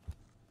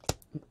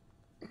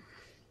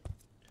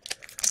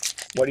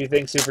 What do you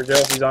think, Super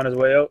Joe? He's on his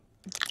way out.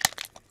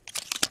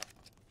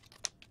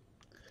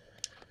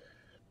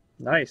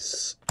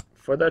 Nice.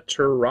 For the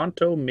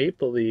Toronto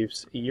Maple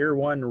Leafs, Year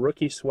 1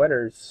 rookie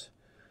sweaters,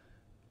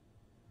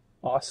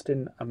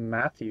 Austin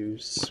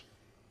Matthews.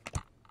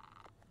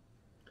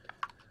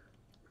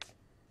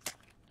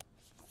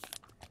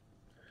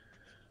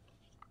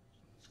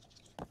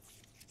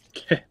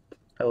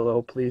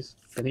 Hello, please.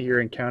 In a year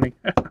and counting.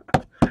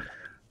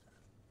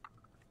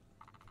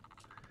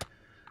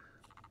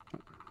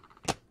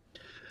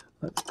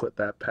 Let's put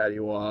that Patty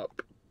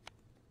Wop.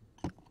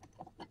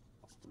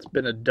 It's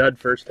been a dud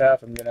first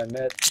half, I'm going to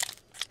admit.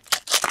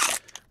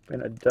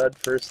 Been a dud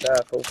first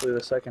half. Hopefully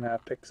the second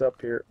half picks up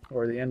here,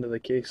 or the end of the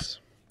case.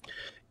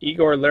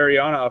 Igor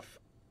Larionov,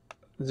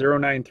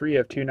 093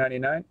 of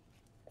 299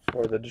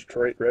 for the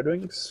Detroit Red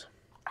Wings.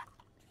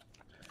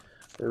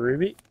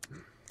 Ruby.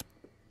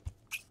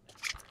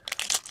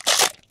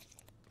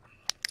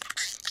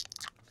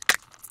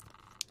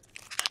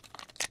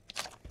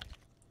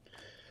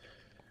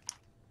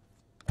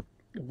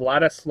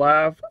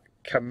 Vladislav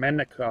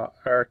Kamenikov,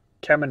 or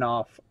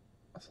Kamenov.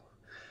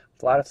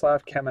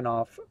 Vladislav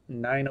Kamenov,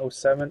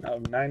 907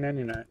 of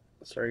 999.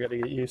 Sorry, I got to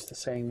get used to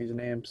saying these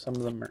names. Some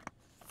of them are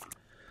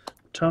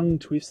tongue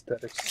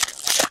twisters.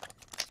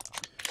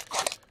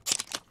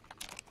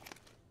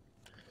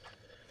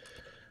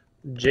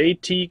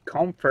 JT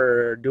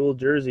Compher, dual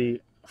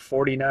jersey,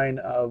 49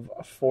 of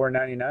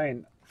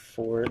 499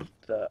 for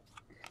the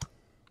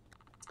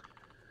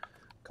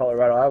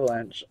Colorado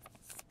Avalanche.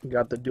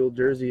 Got the dual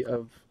jersey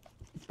of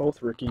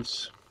both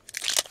rookies.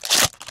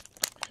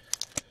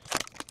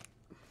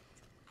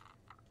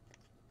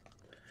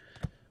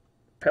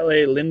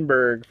 Pele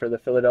Lindbergh for the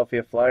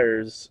Philadelphia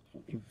Flyers.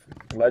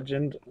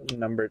 Legend,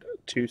 numbered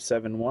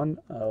 271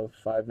 of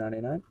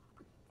 599.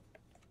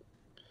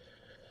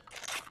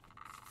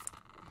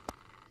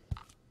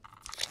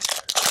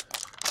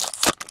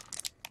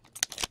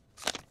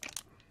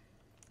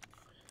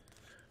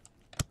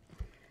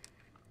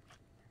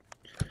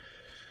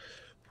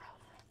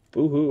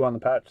 Boo-hoo on the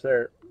patch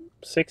there.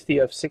 60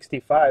 of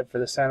 65 for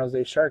the San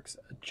Jose Sharks,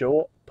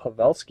 Joel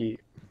Pavelski.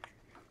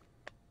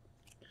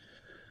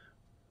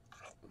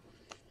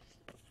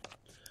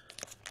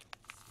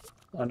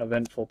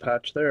 Uneventful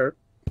patch there.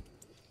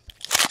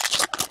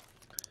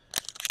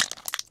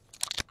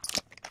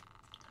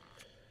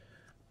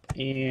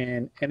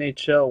 And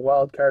NHL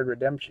Wildcard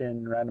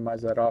Redemption,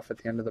 randomize that off at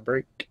the end of the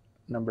break,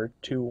 number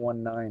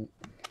 219.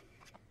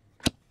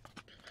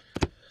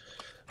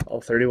 All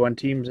 31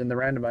 teams in the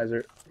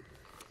randomizer.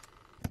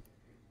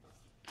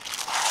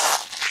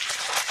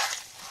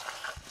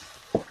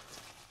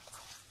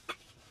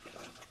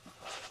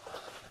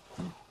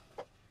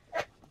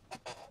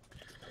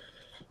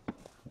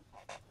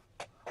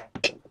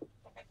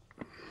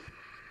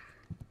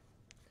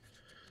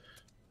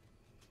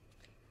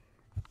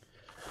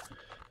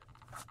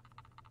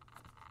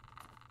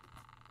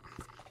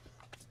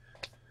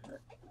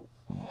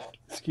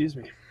 Excuse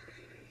me.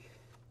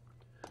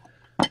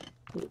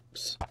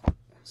 Oops.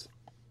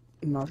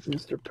 Knocked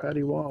Mr.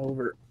 Patty Waugh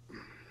over.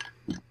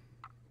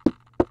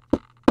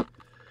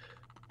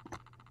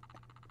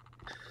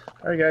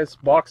 Alright guys,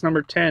 box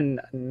number 10,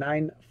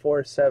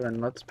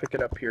 947. Let's pick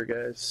it up here,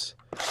 guys.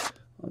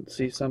 Let's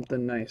see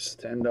something nice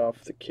to end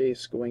off the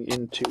case going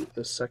into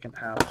the second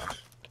half.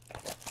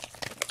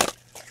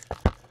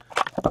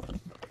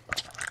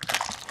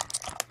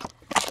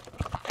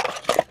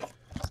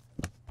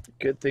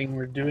 Good thing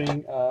we're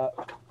doing a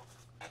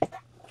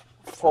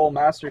full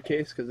master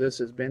case, because this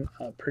has been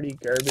a pretty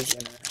garbage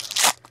in it.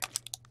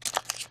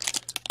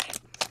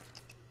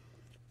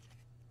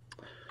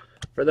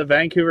 For the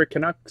Vancouver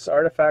Canucks,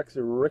 Artifacts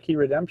Rookie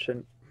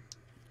Redemption.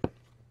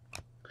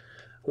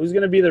 Who's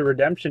going to be the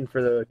redemption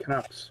for the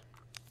Canucks?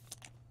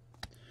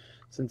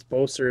 Since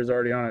Boster is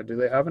already on it, do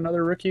they have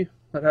another rookie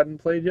that hadn't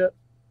played yet?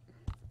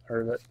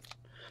 Or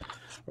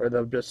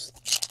they'll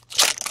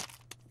just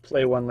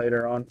play one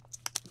later on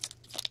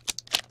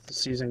as the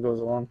season goes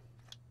along.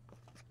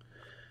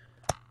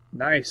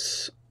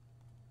 Nice.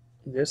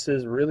 This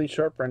is really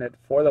short printed.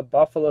 For the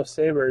Buffalo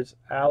Sabres,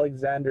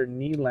 Alexander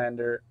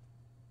Nylander.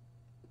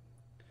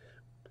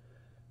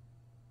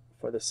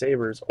 For the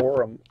Sabres,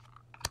 Orem.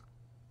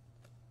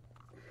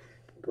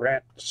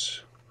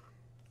 Grant.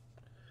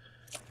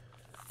 I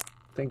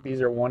think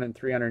these are 1 in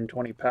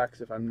 320 packs,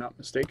 if I'm not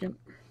mistaken.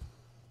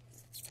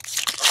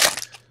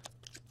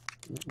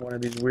 One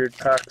of these weird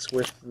packs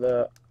with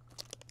the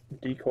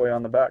decoy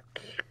on the back.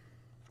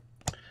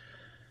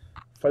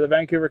 For the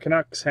Vancouver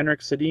Canucks, Henrik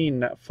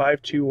Sedin,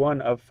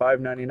 521 of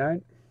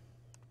 599.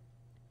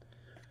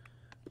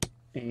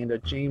 And a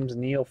James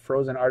Neal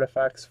Frozen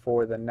Artifacts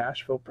for the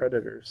Nashville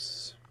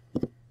Predators.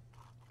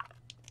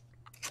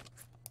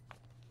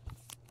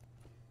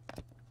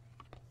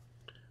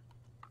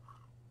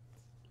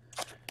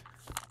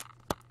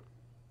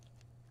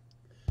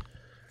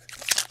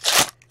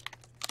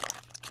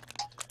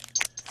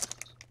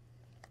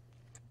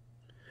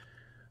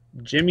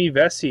 Jimmy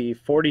Vesey,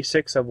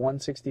 46 of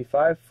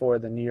 165 for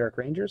the New York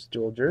Rangers,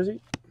 dual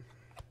jersey.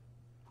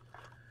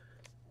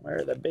 Where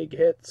are the big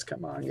hits?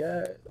 Come on,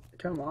 guys.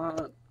 Come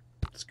on.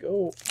 Let's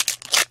go.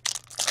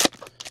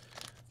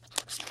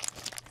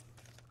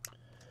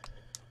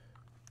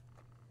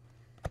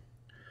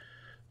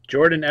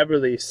 Jordan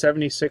Eberle,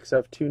 76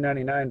 of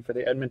 299 for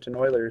the Edmonton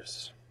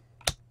Oilers.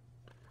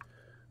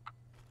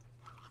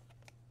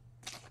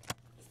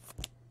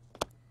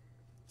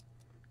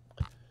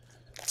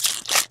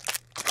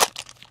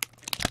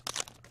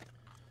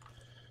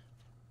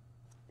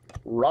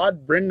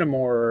 Rod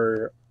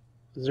Brindamore,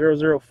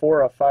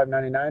 004 of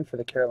 599 for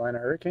the Carolina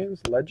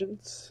Hurricanes,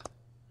 Legends.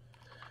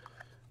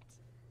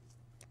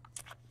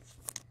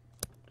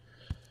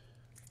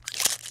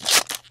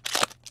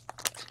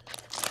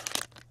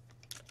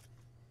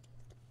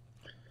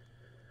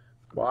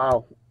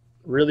 Wow,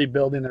 really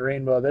building the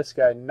rainbow. This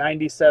guy,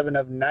 97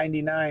 of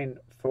 99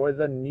 for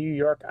the New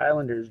York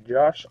Islanders,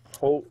 Josh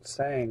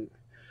Ho-Sang.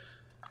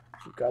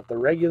 Got the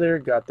regular,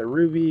 got the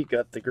ruby,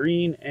 got the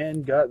green,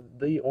 and got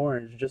the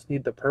orange. Just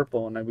need the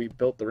purple, and we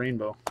built the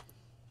rainbow.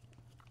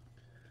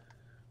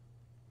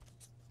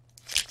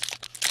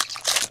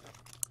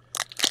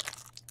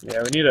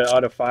 Yeah, we need an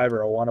out of 5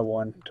 or a 1 of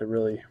 1 to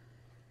really.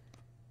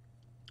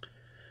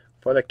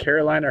 For the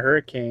Carolina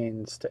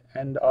Hurricanes, to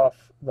end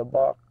off the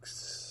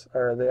box,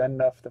 or they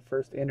end off the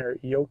first inner,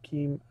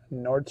 Joakim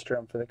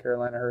Nordstrom for the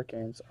Carolina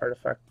Hurricanes,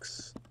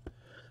 Artifacts,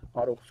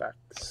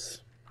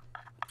 Autofacts.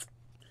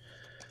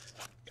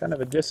 Kind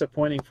of a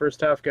disappointing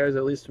first half, guys.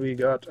 At least we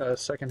got a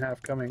second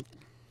half coming.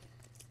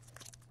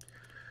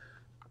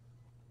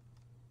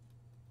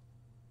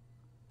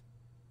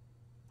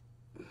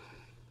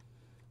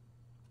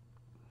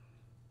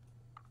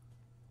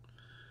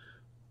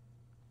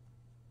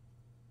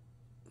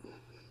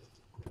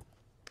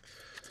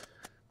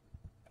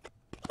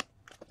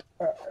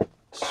 All right.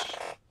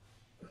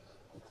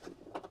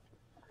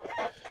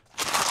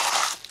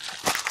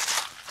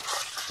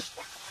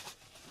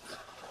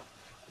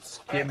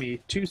 Give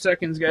me 2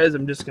 seconds, guys.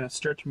 I'm just going to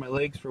stretch my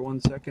legs for 1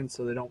 second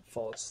so they don't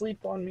fall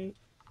asleep on me.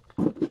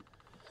 And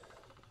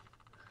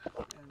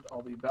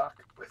I'll be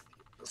back with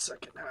the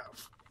second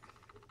half.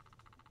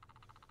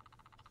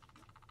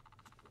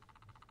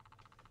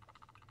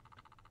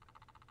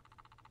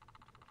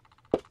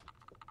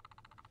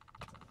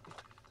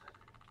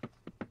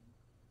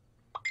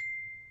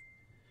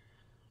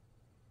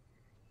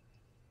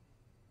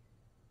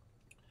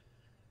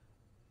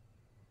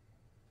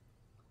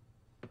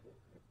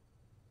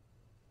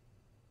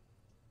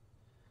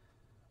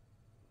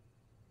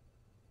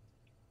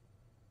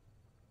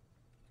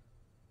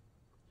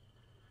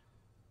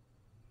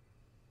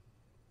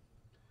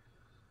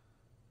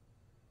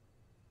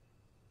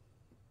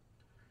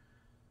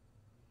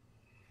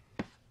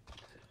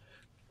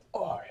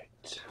 All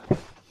right.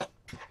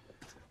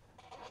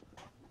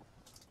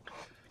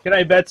 Good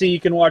night, Betsy.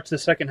 You can watch the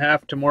second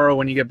half tomorrow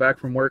when you get back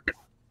from work.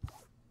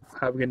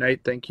 Have a good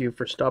night. Thank you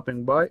for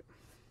stopping by.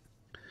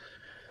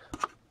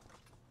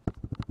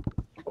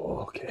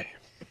 Okay.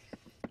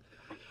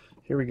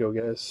 Here we go,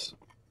 guys.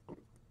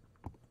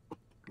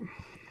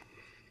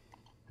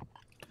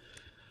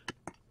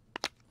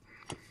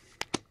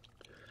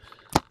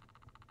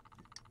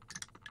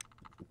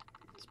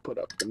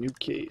 a new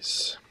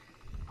case.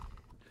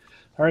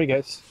 Alrighty,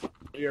 guys.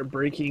 We are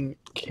breaking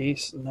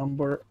case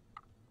number...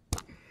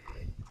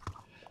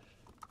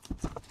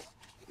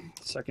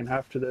 second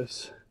half to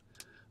this.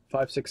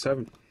 5, 6,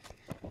 7.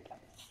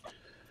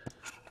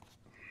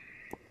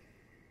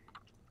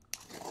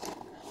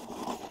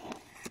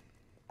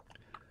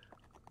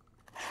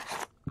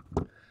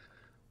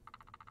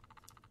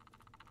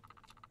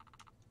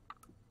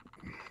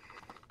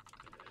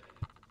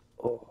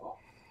 Oh,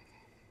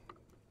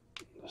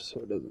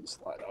 so it doesn't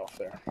slide off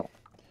there.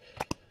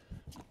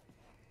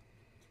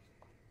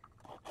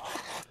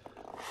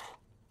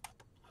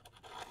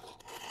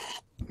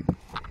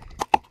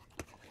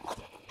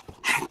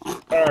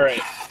 All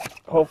right,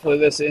 hopefully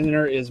this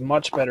inner is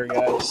much better,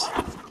 guys.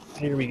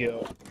 Here we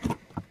go.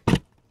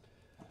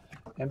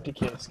 Empty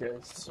case,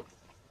 guys.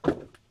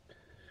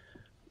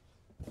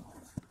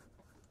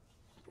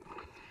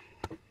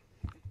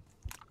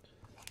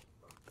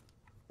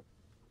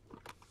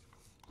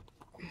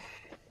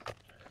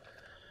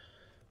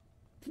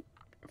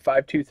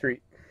 Five, 2,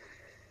 3.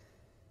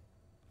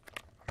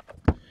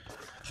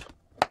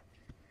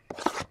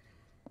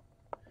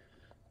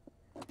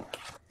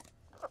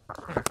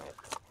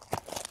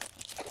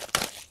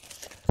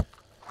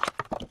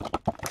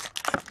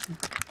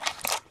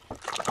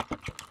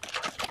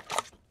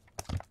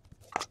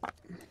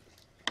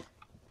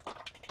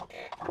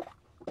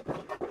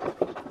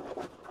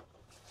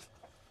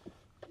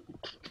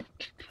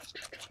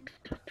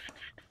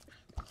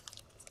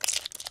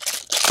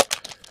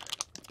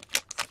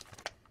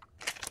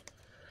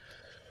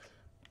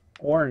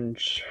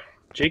 Orange,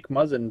 Jake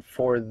Muzzin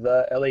for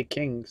the LA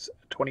Kings,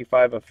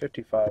 25 of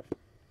 55.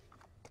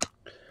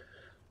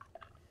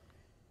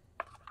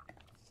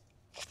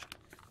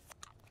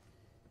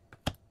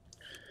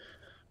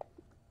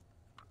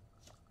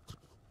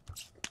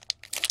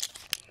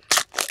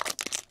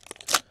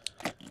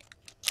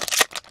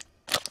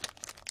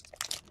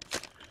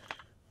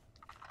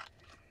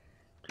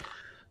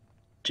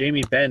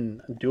 Jamie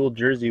Benn, dual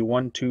jersey,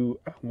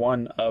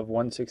 1/1 of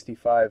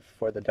 165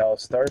 for the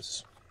Dallas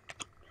Stars.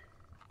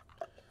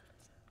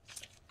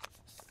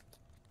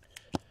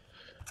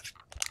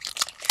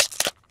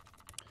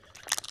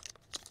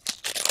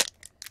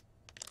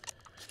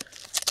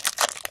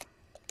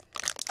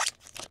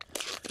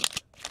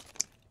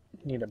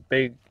 Need a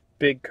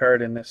big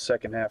card in this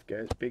second half,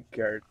 guys. Big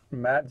card.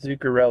 Matt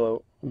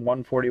Zuccarello,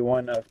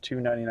 141 of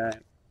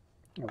 299.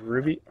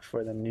 Ruby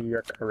for the New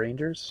York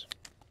Rangers.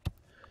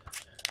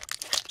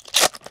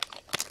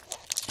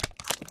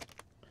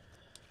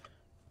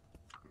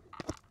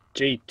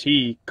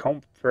 JT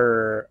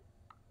Comfer,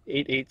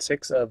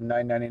 886 of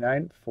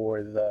 999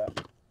 for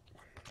the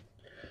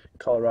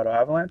Colorado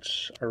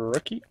Avalanche. A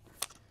rookie.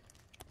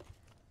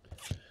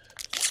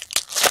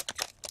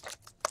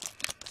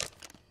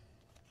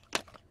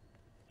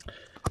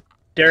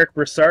 Derek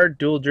Brassard,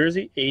 dual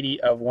jersey,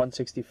 80 of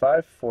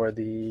 165 for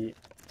the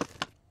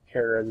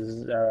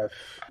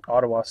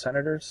Ottawa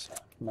Senators.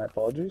 My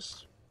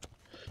apologies.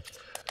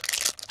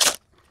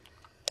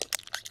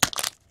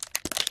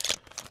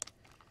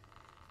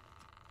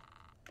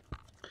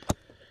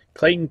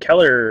 Clayton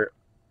Keller,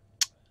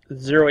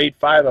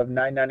 085 of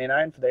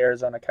 999 for the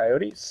Arizona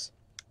Coyotes.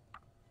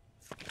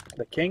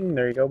 The King,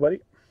 there you go,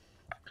 buddy.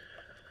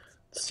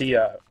 See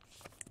the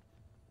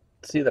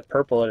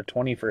purple at a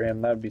 20 for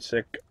him. That would be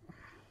sick.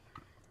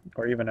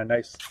 Or even a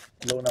nice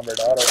low-numbered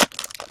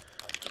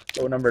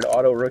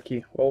auto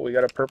rookie. Oh, we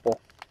got a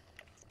purple.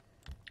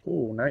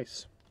 Ooh,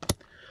 nice.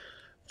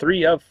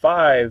 3 of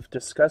 5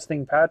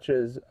 disgusting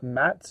patches.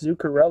 Matt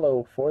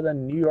Zuccarello for the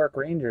New York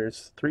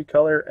Rangers. 3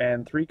 color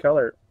and 3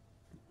 color.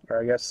 Or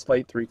I guess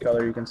slight 3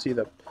 color. You can see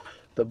the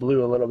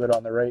blue a little bit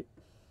on the right.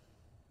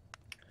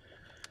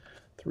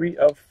 3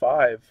 of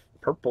 5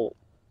 purple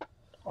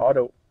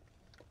auto.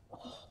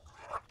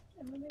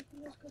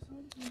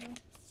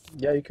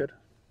 Yeah, you could.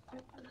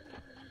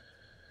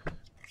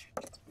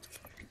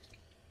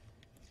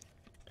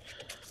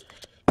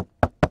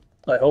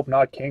 I hope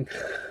not, King.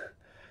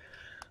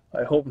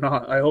 I hope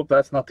not. I hope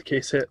that's not the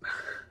case hit.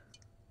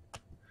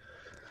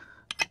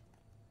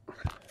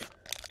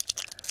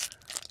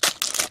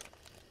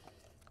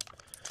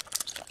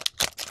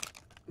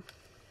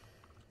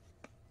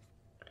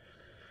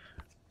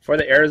 For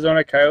the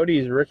Arizona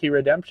Coyotes, rookie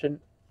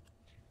redemption.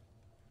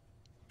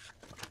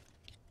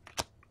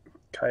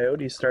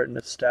 Coyotes starting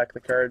to stack the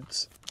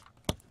cards.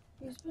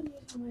 No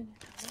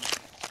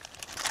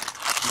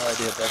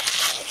idea, bro.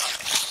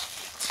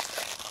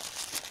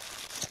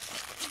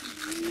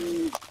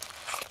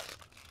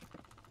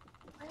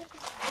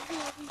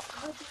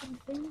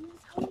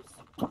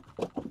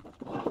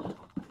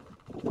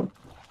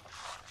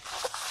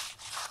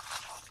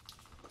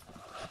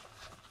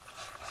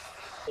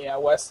 Yeah,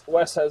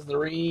 Wes has the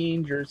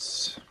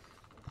Rangers.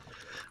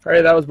 All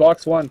right, that was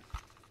box 1.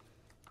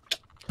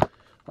 I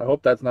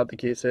hope that's not the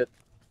case hit,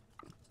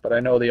 but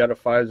I know the out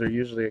of 5s are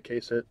usually a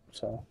case hit.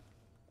 So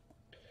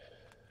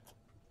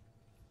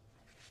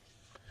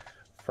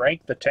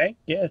Frank the Tank,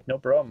 yeah, no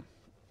problem.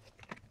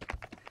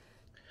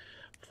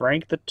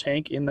 Frank the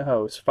Tank in the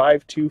house,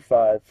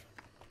 525.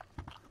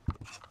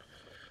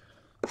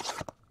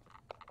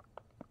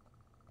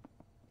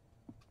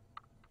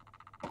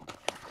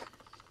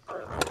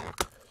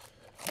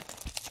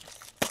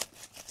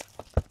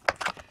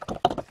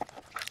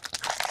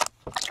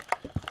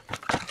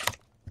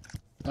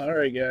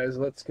 Alright guys,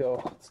 let's go.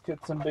 Let's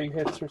get some big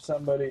hits for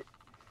somebody.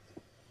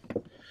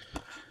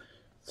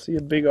 See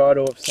a big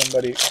auto of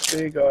somebody.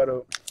 Big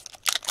auto.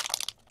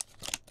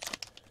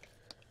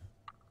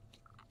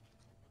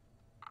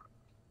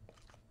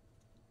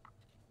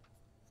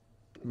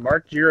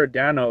 Mark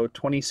Giordano,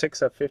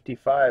 26 of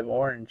 55,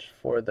 orange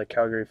for the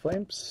Calgary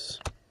Flames.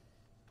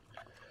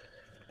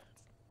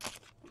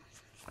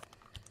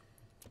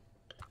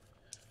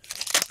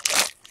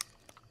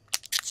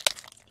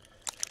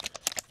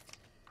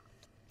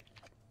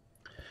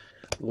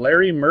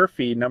 Larry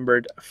Murphy,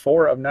 numbered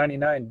 4 of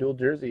 99, dual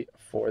jersey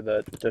for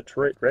the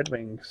Detroit Red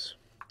Wings.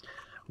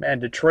 Man,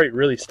 Detroit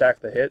really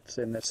stacked the hits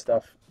in this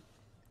stuff.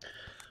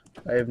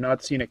 I have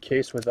not seen a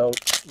case without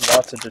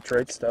lots of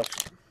Detroit stuff.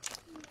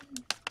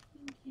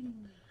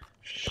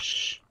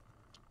 Shh.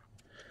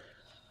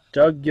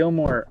 Doug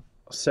Gilmour,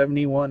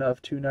 71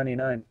 of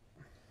 299.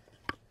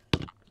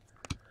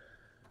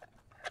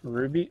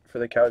 Ruby for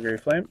the Calgary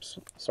Flames.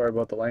 Sorry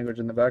about the language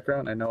in the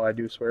background. I know I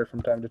do swear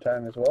from time to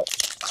time as well.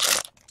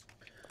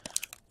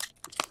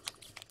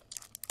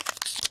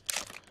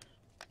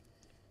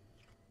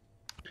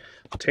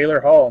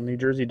 Taylor Hall, New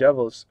Jersey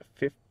Devils,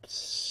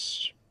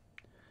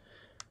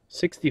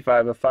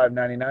 65 of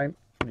 599,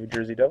 New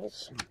Jersey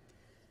Devils.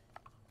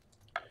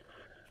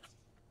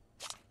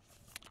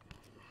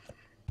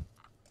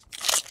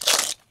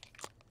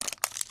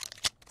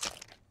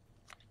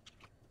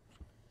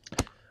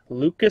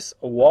 Lucas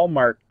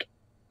Wallmark,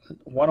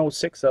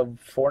 106 of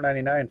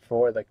 499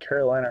 for the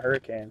Carolina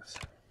Hurricanes.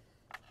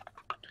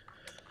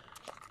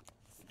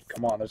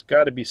 Come on, there's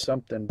got to be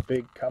something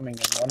big coming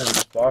in one of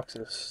these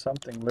boxes.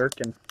 Something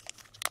lurking.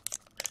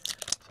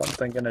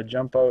 Something going to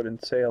jump out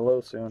and say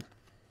hello soon.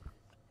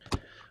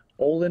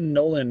 Olin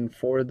Nolan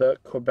for the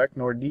Quebec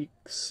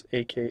Nordiques,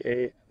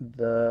 a.k.a.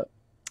 the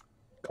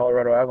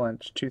Colorado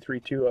Avalanche,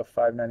 232 of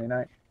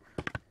 599.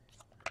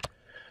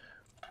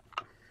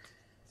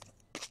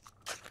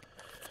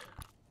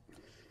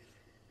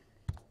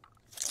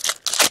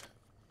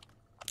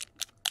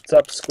 What's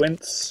up,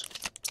 Squints?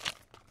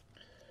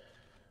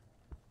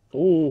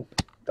 Ooh,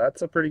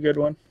 that's a pretty good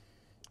one.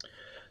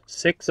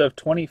 6 of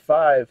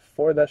 25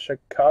 for the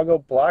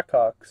Chicago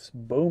Blackhawks.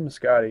 Boom,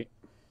 Scotty.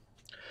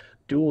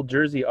 Dual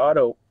jersey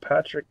auto,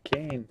 Patrick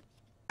Kane.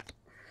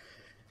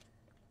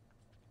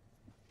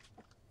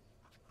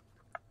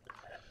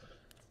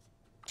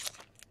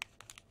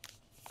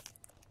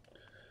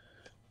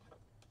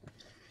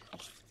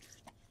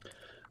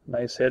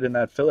 Nice hit in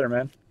that filler,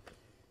 man.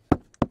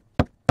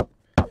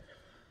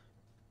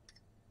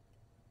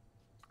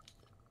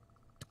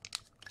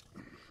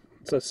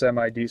 It's a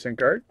semi-decent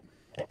card.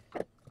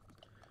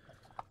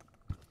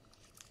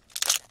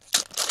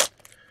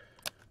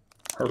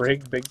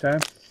 Rigged big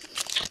time.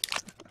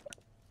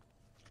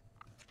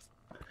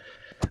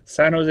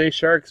 San Jose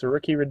Sharks,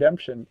 rookie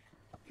redemption.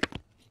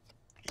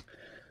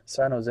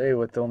 San Jose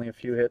with only a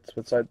few hits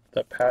beside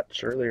the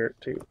patch earlier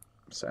too.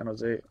 San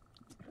Jose.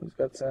 Who's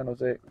got San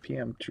Jose?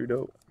 PM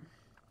Trudeau.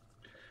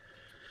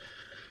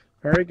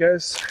 Alright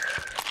guys.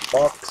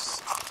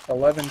 Box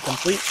 11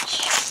 complete.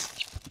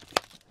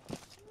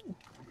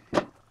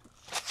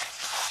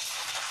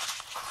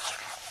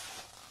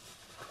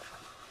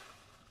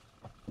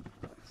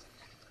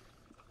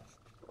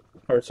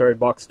 Or sorry,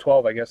 box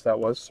 12, I guess that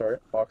was. Sorry,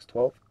 box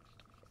 12.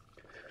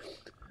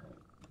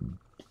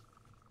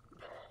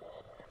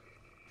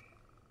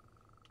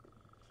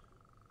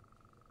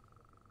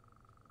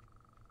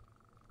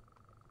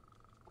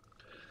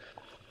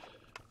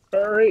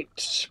 All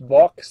right,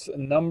 box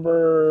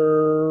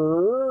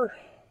number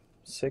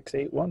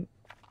 681.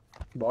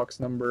 Box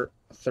number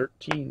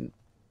 13.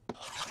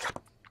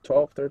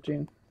 12,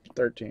 13?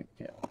 13,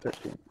 yeah,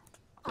 13.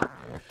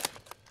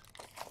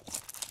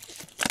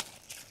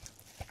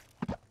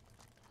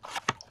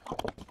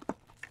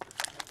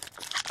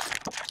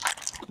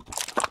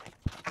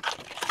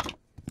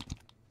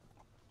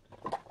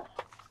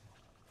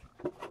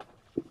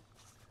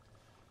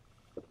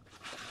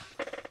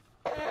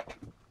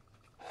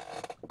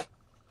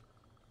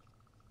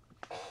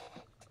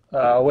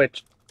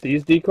 Which?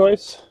 These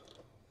decoys?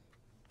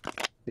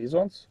 These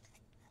ones?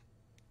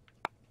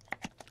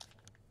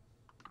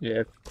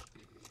 Yeah.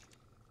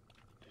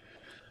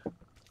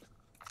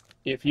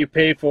 If you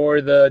pay for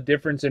the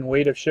difference in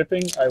weight of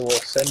shipping, I will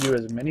send you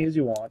as many as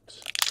you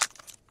want.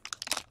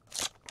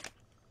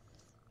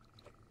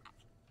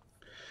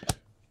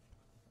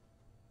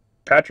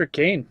 Patrick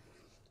Kane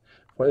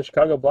for the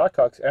Chicago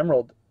Blackhawks,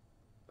 Emerald,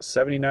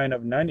 79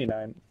 of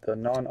 99, the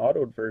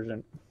non-autoed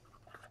version.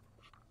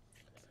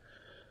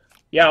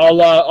 Yeah,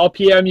 I'll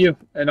PM you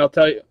and I'll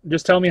tell you.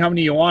 Just tell me how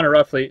many you want,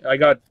 roughly. I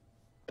got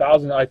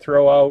 1,000. I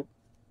throw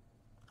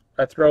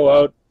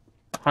out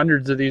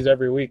hundreds of these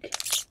every week.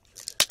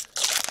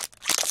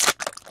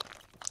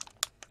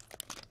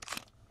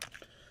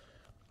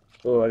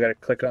 Oh, I gotta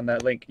click on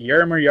that link.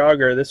 Jaromir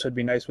Jagr. This would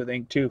be nice with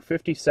ink too.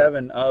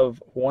 57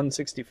 of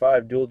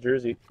 165, dual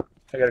jersey.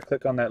 I gotta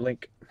click on that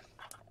link.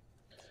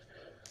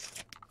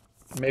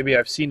 Maybe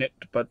I've seen it,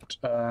 but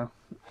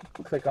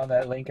click on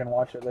that link and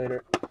watch it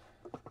later.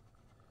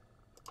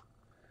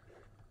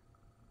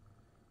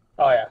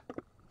 Oh, yeah.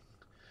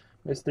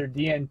 Mr.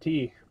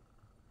 DNT.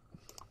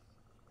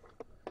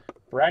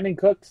 Brandon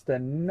Cooks to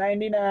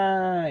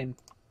 99.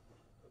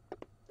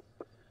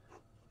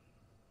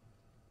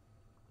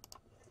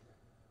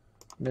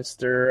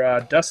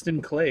 Mr.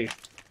 Dustin Clay.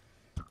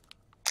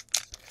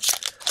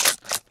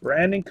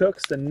 Brandon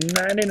Cooks to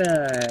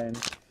 99.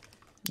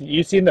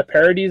 You seen the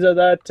parodies of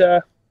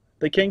that,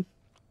 the King?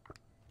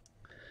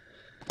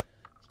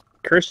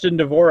 Christian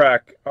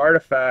Dvorak,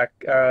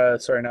 Artifact,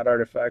 sorry, not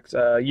Artifacts,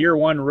 Year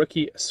 1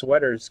 Rookie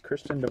Sweaters,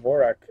 Christian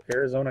Dvorak,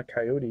 Arizona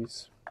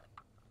Coyotes.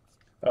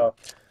 Oh,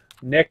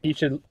 Nick, you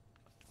should,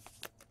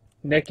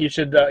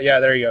 yeah,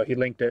 there you go, he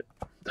linked it.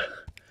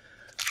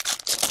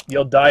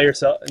 You'll die on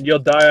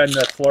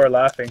the floor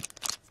laughing.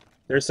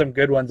 There's some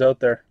good ones out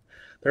there.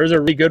 There's a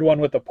really good one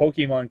with a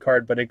Pokemon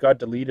card, but it got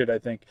deleted, I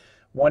think.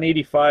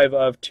 185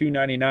 of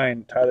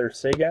 299, Tyler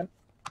Seguin,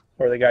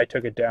 or the guy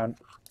took it down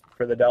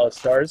for the Dallas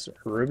Stars,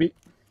 Ruby.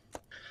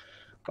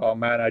 Oh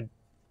man, I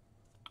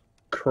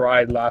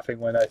cried laughing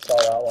when I saw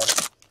that one.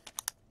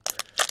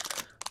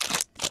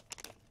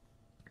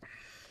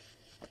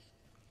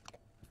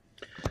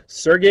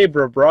 Sergei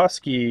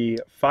Bobrovsky,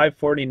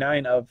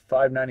 549 of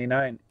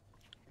 599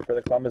 for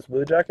the Columbus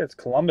Blue Jackets.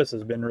 Columbus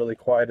has been really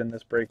quiet in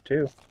this break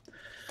too.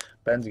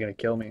 Ben's gonna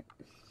kill me.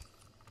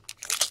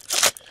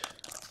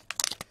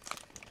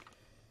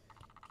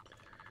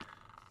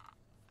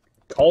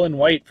 Colin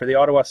White for the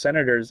Ottawa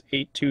Senators,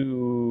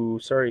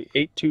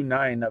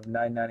 829 of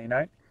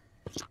 999.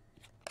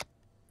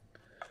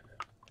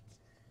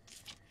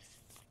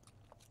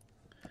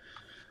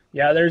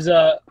 Yeah, there's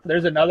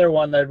another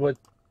one that was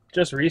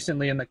just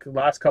recently in the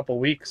last couple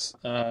weeks.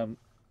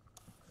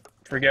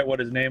 Forget what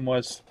his name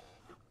was.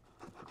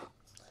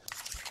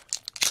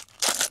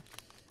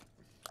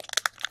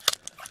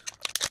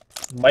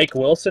 Mike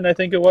Wilson, I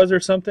think it was, or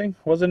something.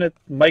 Wasn't it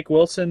Mike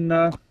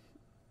Wilson,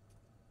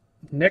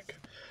 Nick?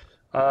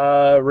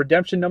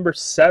 Redemption number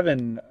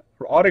 7.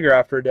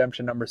 Autographed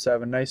redemption number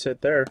 7. Nice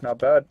hit there. Not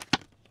bad.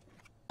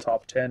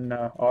 Top 10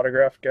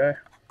 autograph guy.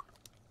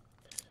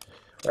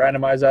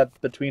 Randomize that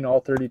between all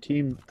 31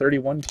 teams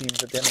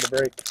at the end of the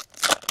break.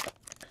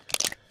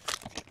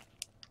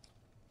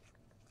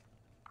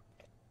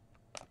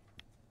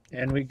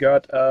 And we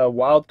got a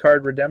wild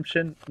card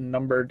redemption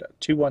numbered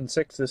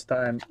 216 this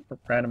time.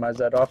 Randomize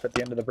that off at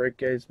the end of the break,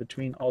 guys,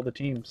 between all the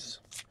teams.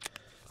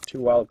 2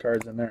 wild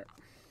cards in there.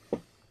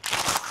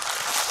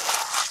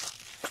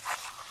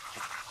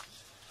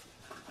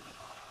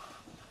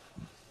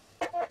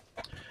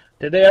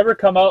 Did they ever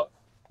come out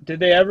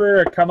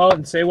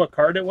and say what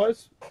card it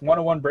was?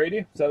 101 Brady?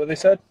 Is that what they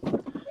said?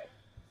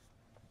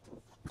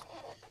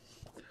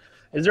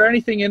 Is there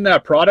anything in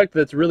that product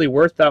that's really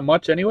worth that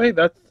much anyway?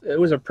 It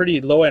was a pretty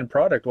low-end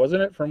product,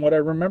 wasn't it, from what I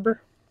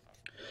remember?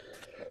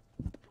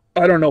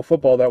 I don't know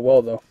football that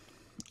well, though.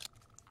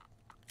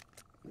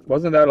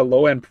 Wasn't that a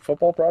low-end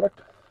football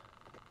product?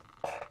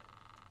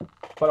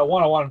 But a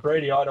 101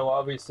 Brady auto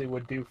obviously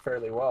would do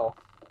fairly well.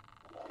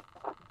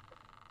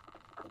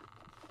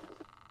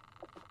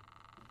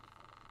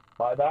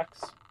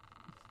 Buybacks?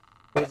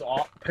 It was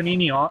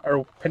Panini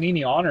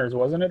Honors,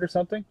 wasn't it, or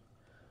something?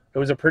 It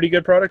was a pretty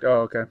good product?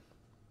 Oh, okay.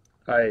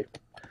 I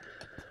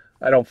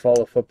don't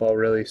follow football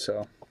really,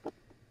 so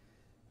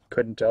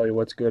couldn't tell you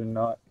what's good and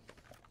not.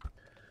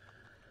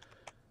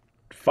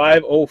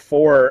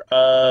 504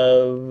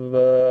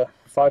 of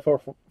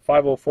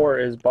 504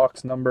 is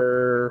box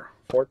number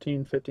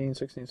 14, 15,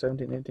 16,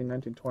 17, 18,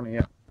 19, 20.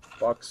 Yeah,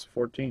 box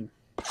 14.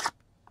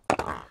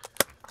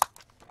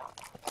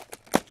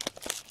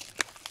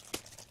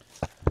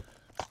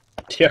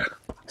 Yeah,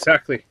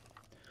 exactly.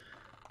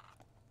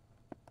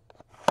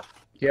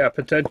 Yeah,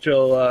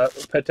 potential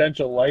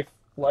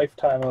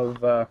lifetime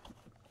of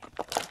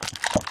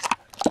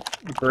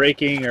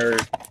breaking, or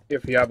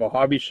if you have a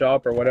hobby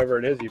shop or whatever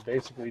it is, you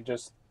basically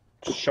just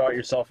shot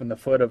yourself in the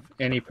foot of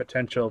any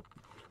potential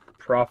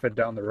profit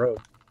down the road.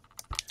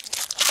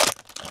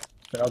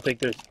 I don't think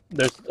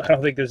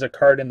there's a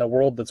card in the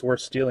world that's worth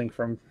stealing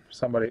from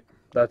somebody.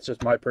 That's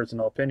just my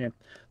personal opinion.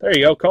 There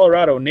you go,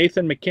 Colorado,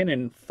 Nathan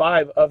McKinnon,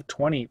 5 of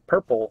 20,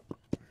 purple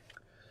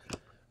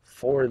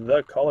for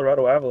the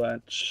Colorado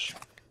Avalanche.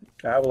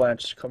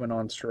 Avalanche coming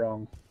on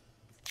strong.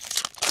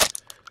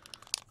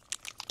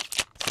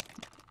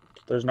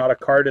 There's not a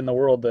card in the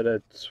world that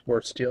it's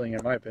worth stealing,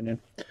 in my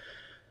opinion.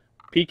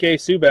 PK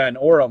Subban,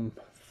 Orem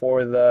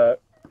for the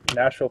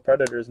Nashville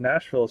Predators.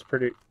 Nashville is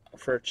pretty,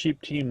 for a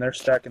cheap team, they're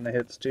stacking the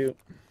hits too.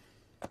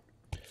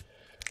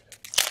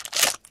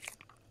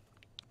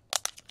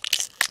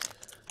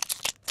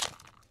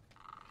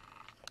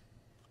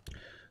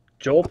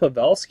 Joel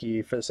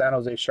Pavelski for the San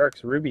Jose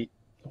Sharks, Ruby,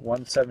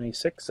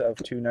 176 of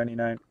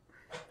 299.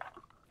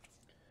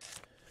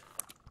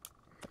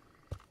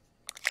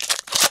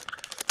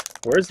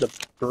 Where's the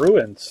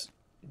Bruins?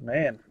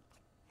 Man,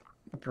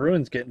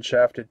 Bruins getting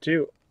shafted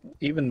too.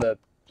 Even the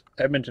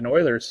Edmonton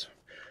Oilers.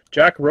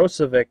 Jack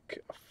Rosovic,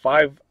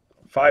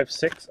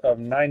 556 of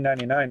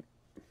 999.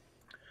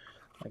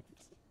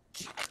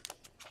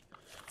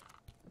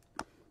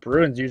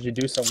 Bruins usually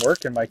do some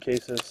work in my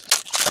cases.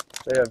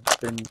 They have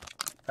been...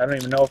 I don't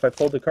even know if I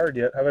pulled the card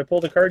yet. Have I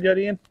pulled the card yet,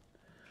 Ian?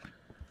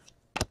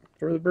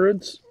 For the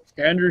Bruins?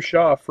 Andrew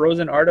Shaw,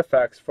 Frozen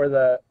Artifacts for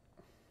the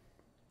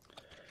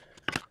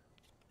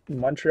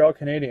Montreal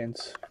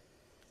Canadiens.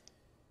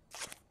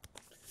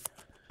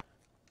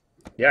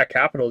 Yeah,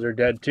 Capitals are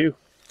dead too.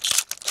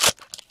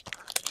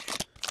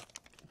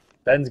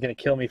 Ben's going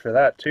to kill me for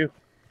that too.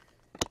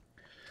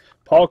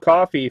 Paul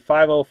Coffey,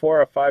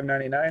 504 of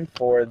 599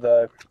 for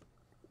the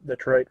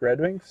Detroit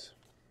Red Wings.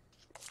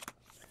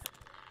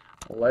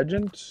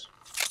 Legend.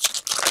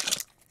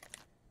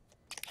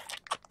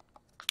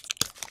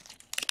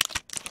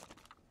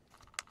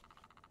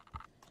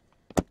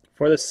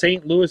 For the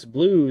St. Louis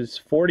Blues,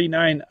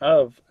 49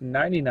 of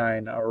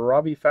 99,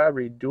 Robbie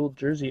Fabry dual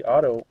jersey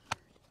auto.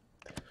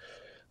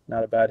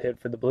 Not a bad hit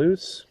for the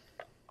Blues.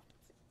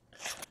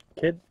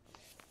 Kid.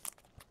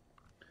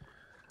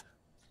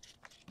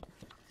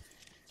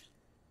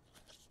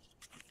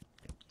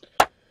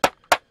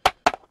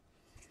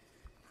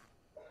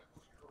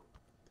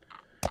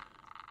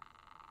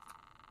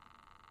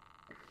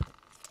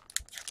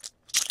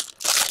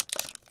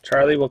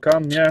 Charlie will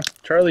come, yeah.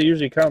 Charlie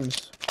usually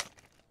comes.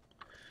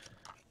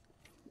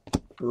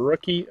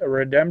 Rookie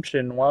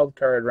Redemption wild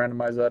card.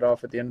 Randomize that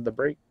off at the end of the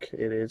break.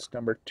 It is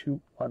number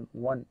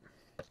 211.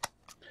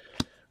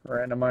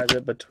 Randomize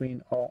it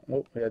between all.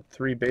 Oh, we had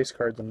 3 base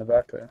cards in the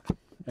back there.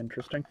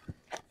 Interesting.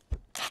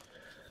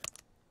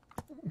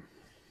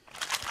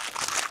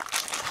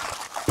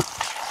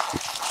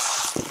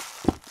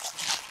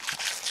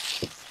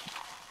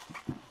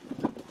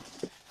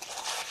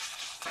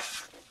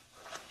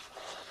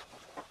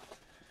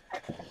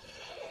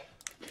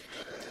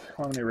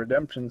 How many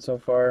redemptions so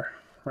far?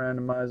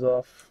 Randomize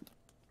off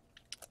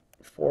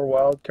 4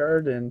 wild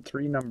card and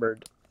 3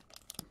 numbered.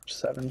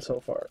 7 so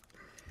far.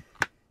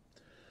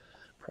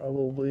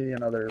 Probably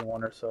another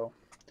 1 or so.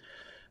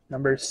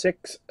 Number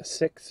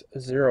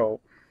 660.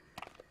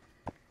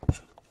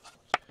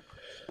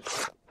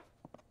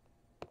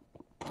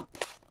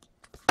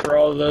 For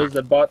all of those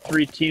that bought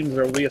 3 teams,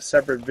 there will be a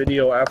separate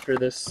video after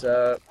this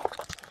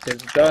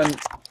is done.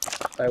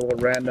 I will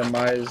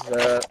randomize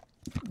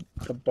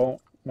the bone.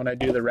 When I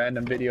do the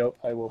random video,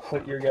 I will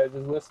put your guys'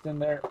 list in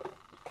there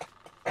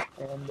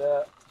and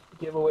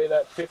give away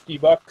that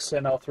 $50,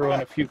 and I'll throw in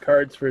a few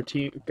cards for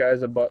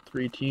guys that bought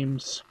 3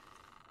 teams.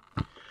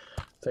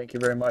 Thank you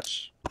very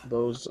much,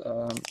 those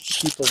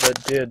people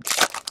that did.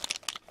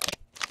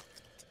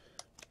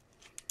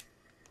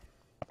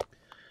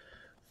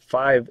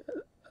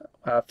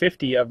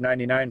 50 of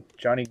 99,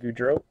 Johnny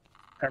Gaudreau,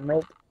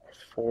 Emerald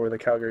for the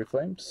Calgary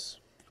Flames.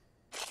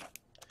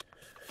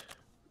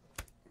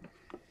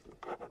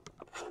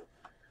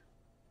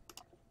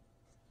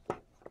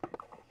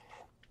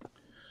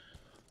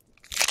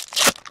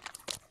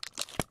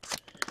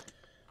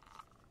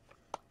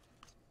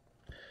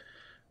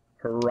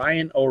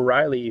 Ryan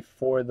O'Reilly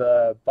for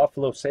the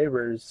Buffalo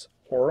Sabres,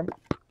 Orem.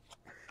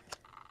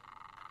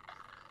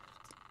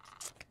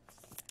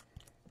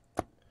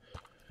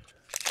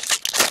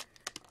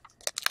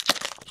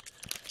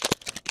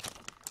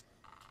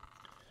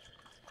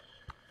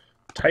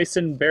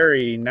 Tyson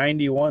Barrie,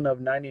 91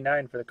 of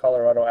 99 for the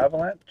Colorado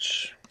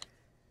Avalanche.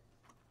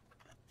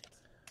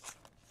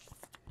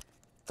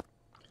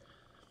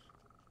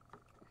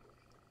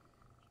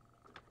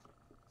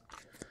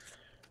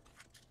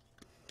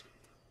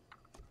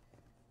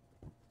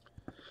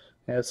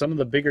 Yeah, some of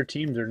the bigger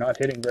teams are not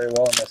hitting very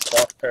well in this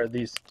box, or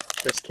this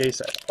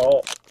case at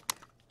all.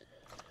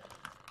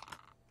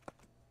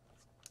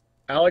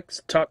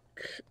 Alex Tuck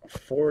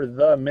for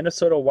the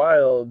Minnesota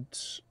Wild,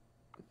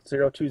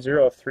 020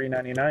 of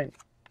 399.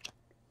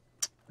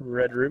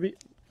 Red Ruby.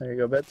 There you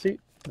go, Betsy.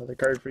 Another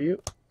card for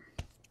you.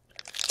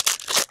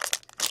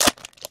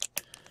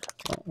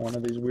 Oh, one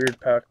of these weird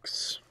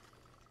packs.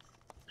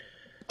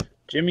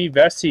 Jimmy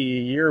Vesey,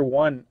 year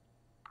 1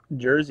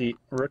 jersey,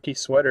 rookie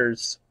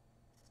sweaters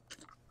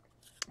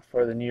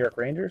for the New York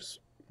Rangers.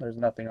 There's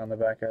nothing on the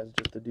back, guys,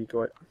 just a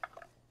decoy.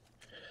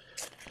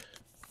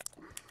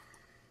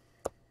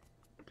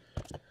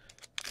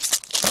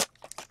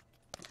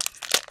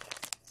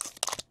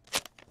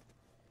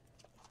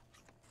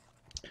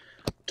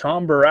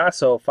 Tom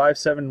Barrasso,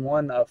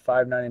 571 of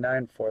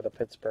 599 for the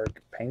Pittsburgh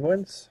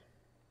Penguins.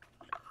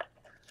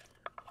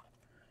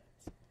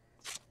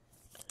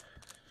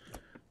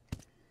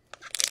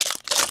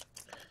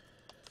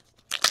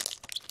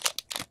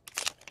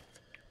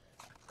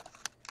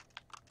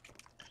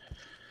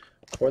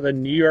 For the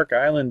New York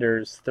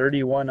Islanders,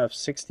 31 of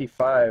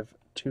 65,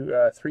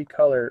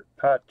 3-color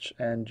patch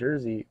and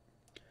jersey.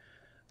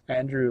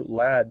 Andrew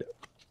Ladd,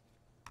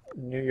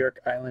 New York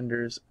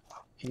Islanders,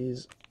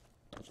 is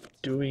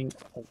doing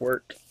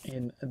work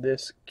in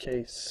this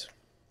case.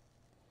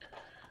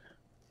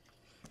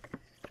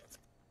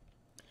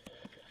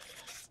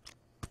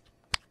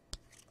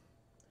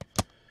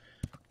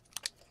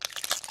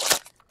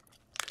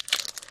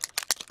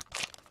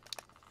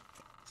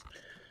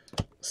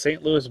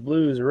 St. Louis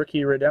Blues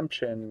rookie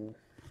redemption.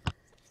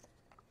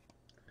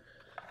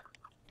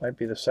 Might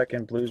be the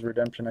second Blues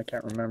redemption. I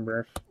can't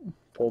remember. If I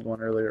pulled one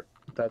earlier.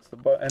 That's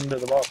the end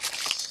of the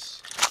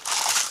box.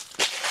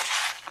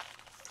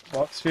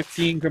 Box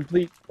 15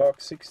 complete.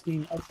 Box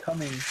 16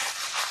 upcoming.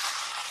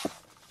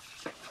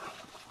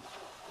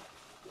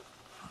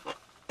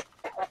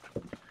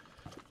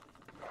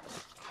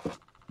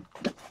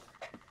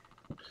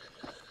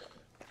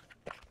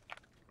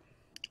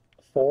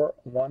 Four,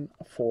 1,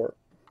 4.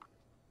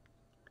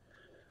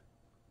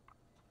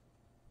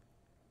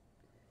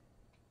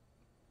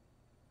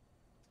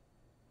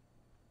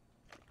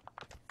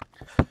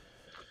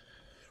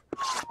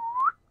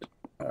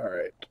 All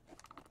right.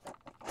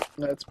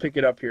 Let's pick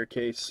it up here,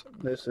 Case.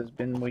 This has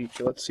been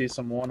weak. Let's see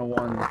some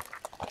 101.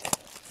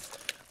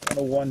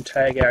 101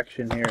 tag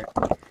action here.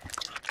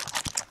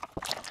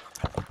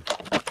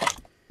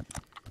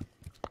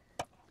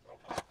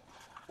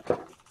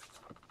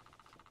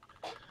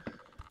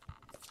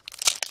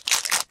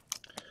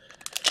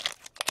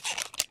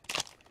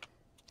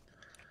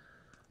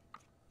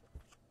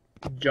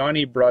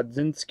 Johnny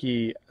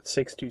Brodzinski,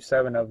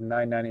 627 of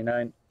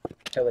 999,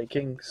 LA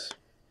Kings.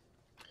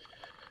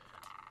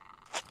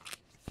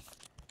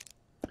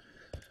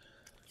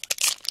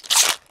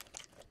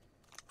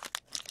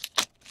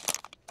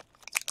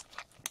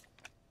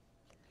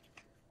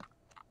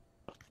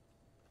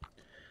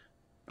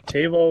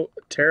 Teuvo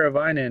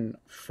Teravainen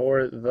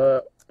for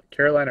the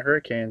Carolina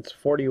Hurricanes,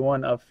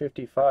 41 of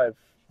 55.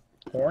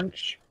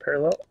 Orange,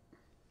 parallel.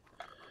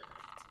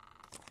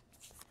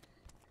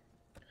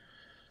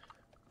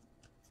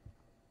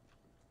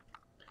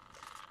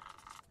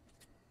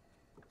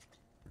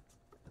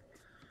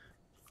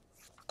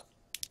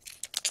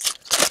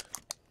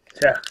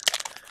 Yeah.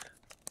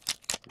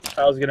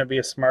 I was going to be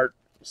a smart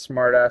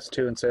ass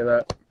too and say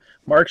that.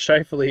 Mark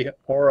Scheifele,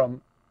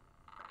 Orem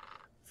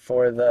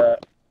for the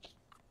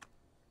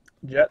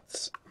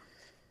Jets.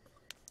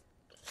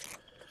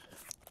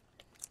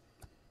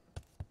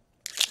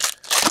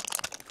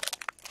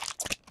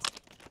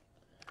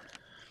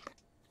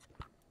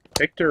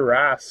 Victor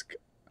Rask,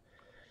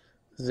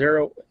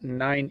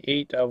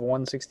 098 of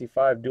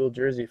 165, dual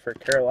jersey for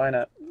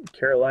Carolina.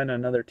 Carolina,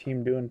 another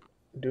team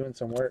doing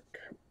some work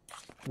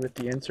with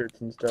the inserts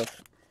and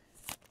stuff.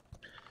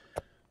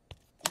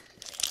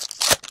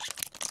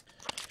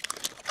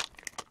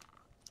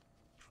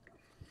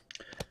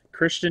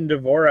 Christian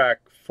Dvorak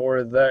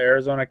for the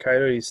Arizona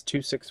Coyotes,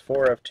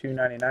 264 of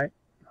 299,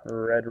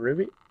 red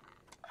ruby.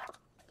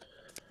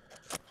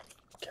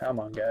 Come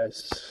on,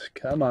 guys.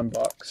 Come on,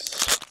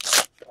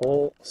 box.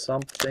 Pull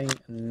something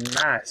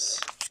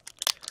nice.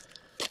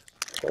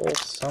 Pull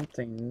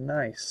something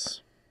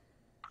nice.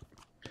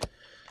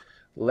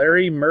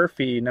 Larry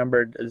Murphy,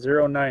 numbered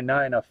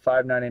 099 of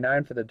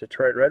 599 for the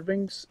Detroit Red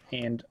Wings,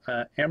 and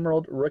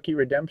Emerald Rookie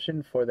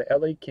Redemption for the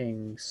LA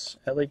Kings.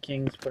 LA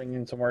Kings putting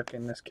in some work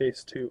in this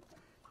case, too.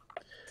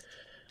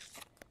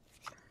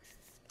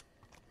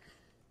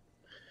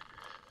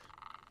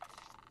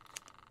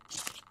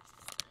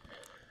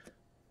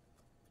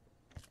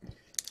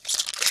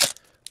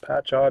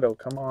 Patch auto,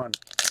 come on.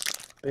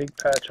 Big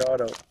patch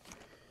auto.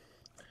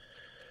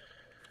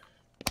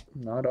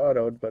 Not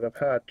autoed, but a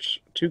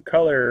patch.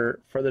 2-color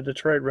for the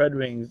Detroit Red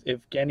Wings,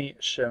 Evgeny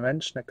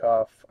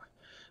Shevchnikov.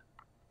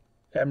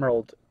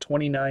 Emerald,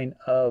 29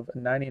 of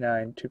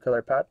 99.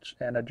 2-color patch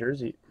and a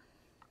jersey.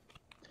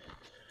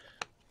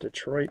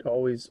 Detroit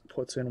always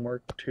puts in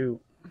work,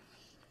 too.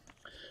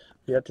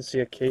 You have to see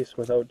a case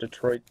without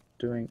Detroit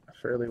doing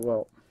fairly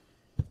well.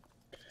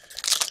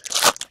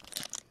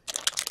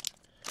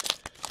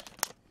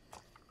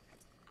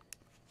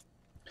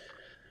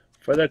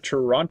 For the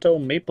Toronto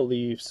Maple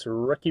Leafs,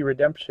 Rookie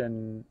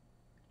Redemption.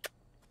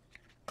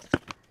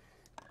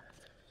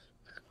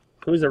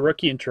 Who's a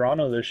rookie in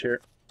Toronto this year?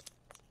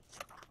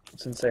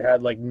 Since they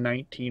had like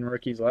 19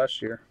 rookies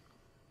last year.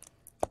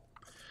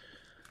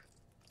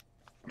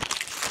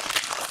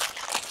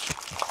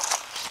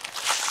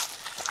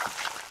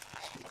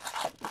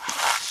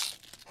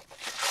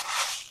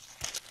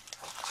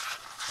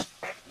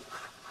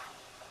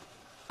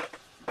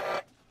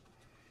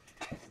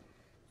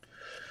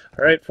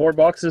 All right, 4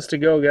 boxes to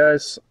go,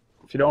 guys.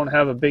 If you don't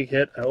have a big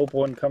hit, I hope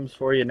one comes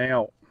for you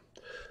now.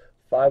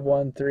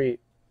 513.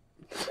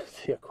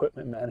 The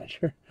equipment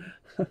manager.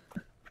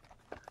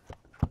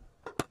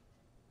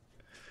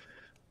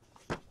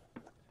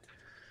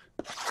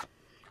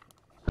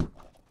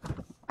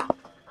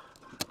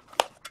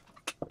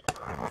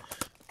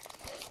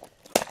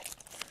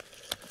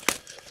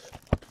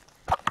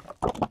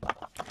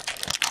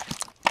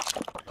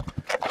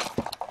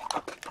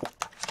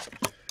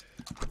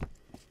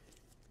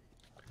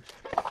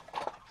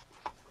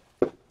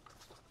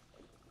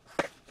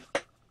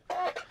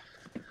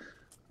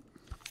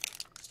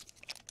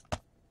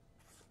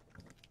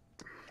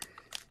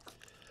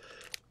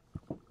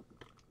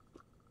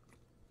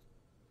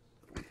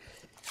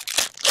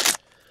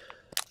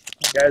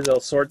 Guys,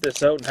 I'll sort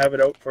this out and have it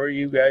out for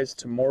you guys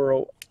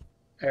tomorrow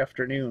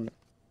afternoon.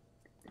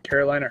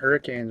 Carolina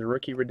Hurricanes,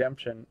 Rookie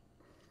Redemption.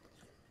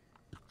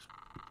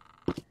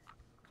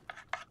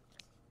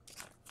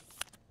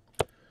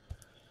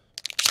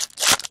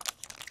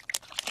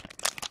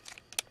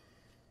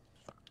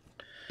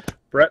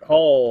 Brett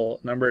Hull,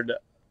 numbered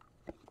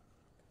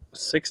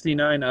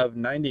 69 of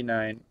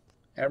 99,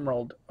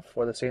 Emerald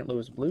for the St.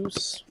 Louis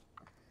Blues.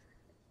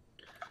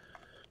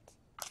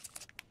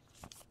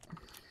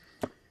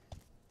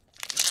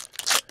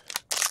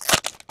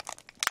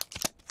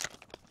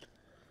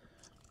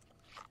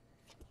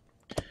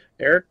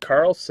 Eric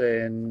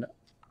Carlson,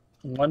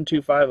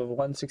 125 of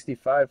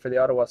 165 for the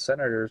Ottawa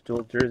Senators,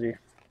 dual jersey.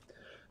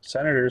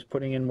 Senators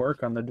putting in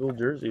work on the dual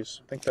jerseys.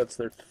 I think that's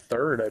their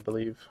third, I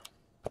believe.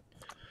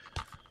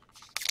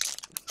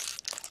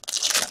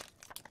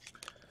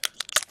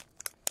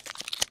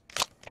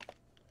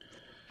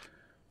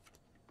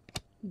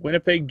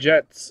 Winnipeg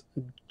Jets,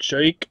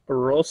 Jake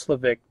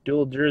Roslovic,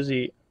 dual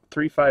jersey,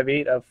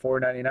 358 of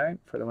 499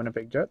 for the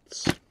Winnipeg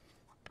Jets.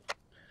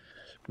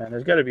 Man,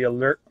 there's got to be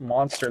a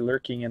monster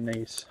lurking in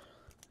these.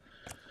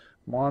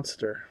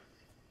 Monster.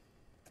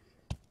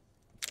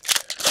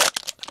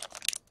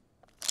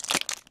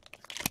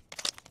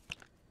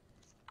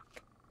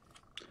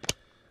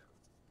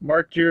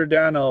 Mark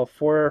Giordano,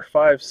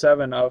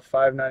 457 of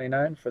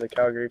 599 for the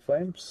Calgary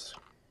Flames.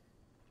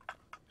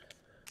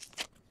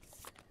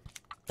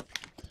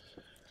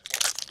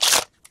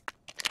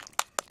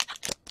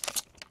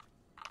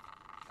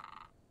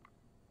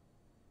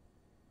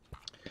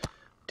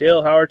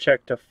 Dale Hawerchuk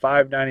to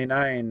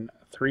 599,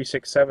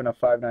 367 of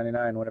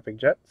 599 Winnipeg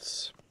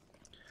Jets.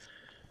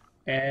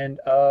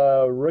 And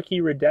rookie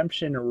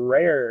redemption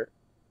rare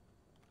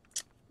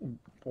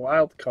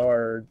wild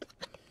card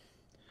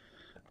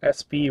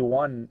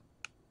SP1.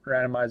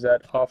 Randomize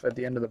that off at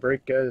the end of the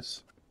break,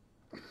 guys.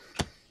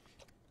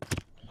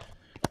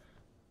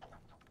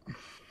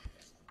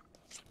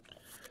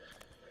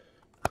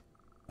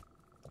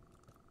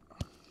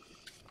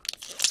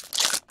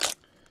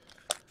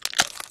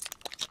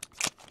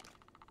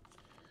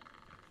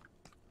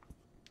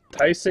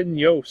 Tyson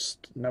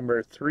Yost,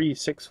 number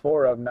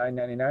 364 of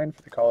 999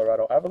 for the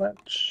Colorado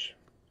Avalanche.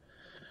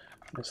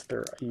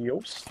 Mr.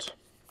 Yost.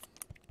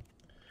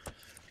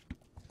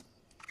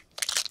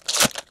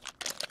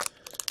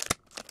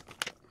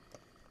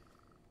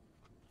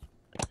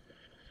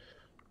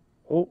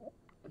 Oh,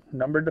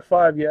 numbered to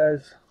 5,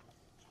 guys.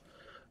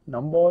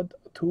 Numbered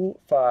to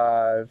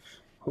 5.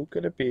 Who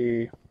could it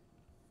be?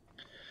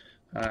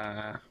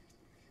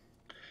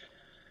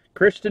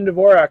 Christian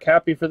Dvorak,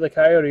 happy for the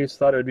Coyotes.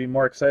 Thought it would be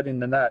more exciting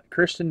than that.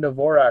 Christian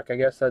Dvorak, I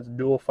guess that's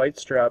dual fight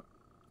strap.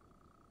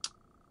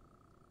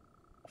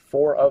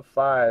 4 of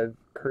 5.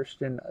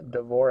 Christian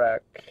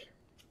Dvorak.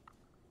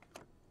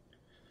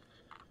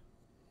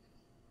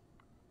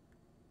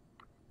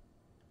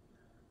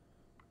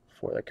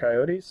 For the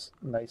Coyotes.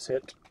 Nice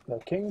hit, the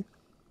King.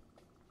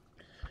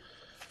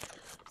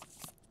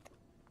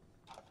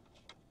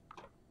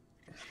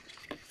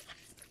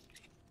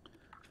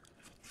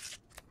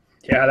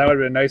 Yeah, that would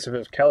have been nice if it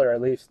was Keller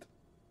at least.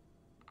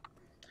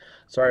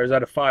 Sorry, I was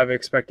at a 5. I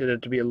expected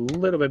it to be a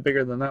little bit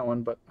bigger than that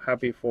one, but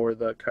happy for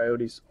the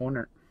Coyotes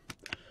owner.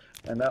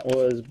 And that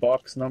was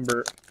box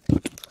number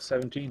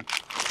 17.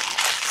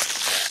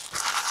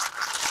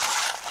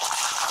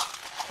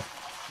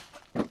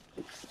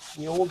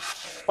 The old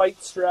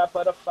fight strap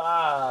out of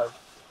 5.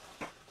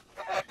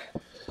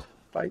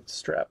 Fight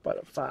strap out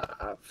of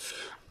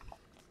 5.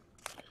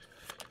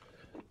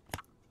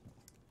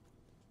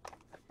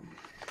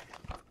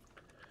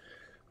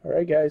 All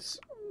right, guys.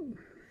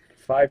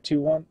 5,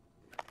 2, 1.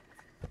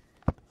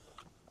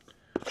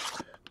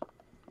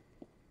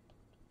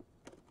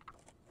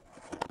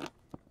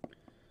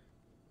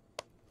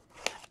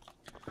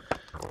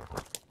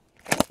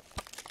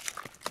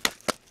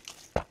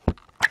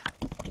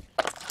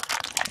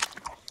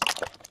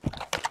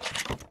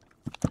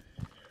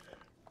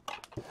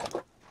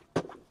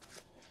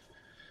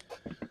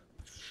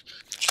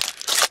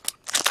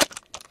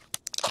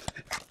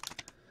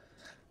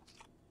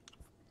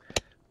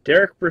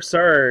 Derek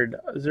Brassard,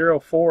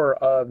 04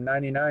 of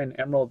 99,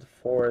 Emerald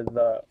for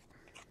the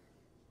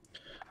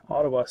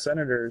Ottawa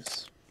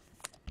Senators.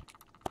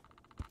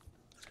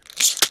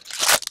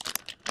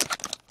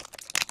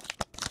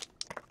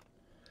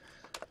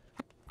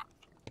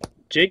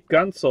 Jake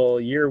Gunsel,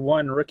 year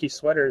 1 rookie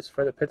sweaters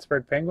for the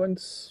Pittsburgh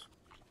Penguins.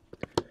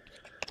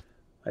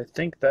 I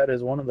think that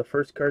is one of the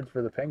first cards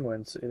for the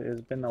Penguins. It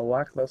has been a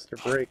lackluster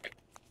break.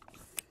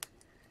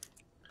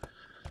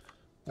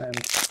 I'm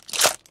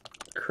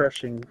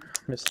crushing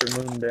Mr.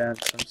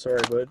 Moondance. I'm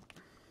sorry, bud.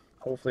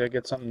 Hopefully I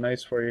get something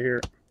nice for you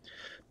here.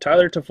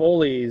 Tyler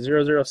Toffoli,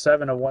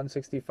 007 of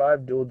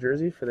 165, dual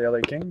jersey for the LA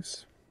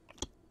Kings.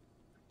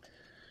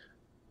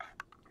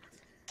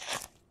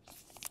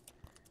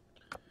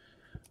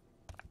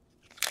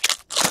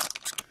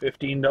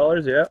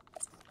 $15, yeah.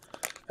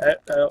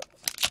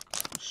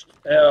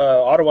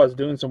 Ottawa's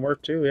doing some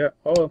work too, yeah.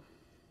 Oh,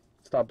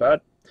 it's not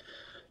bad.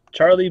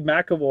 Charlie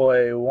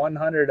McAvoy,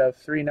 100 of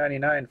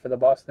 399 for the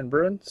Boston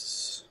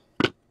Bruins.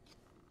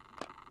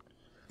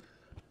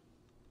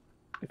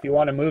 If you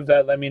want to move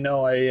that, let me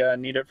know. I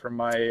need it for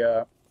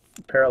my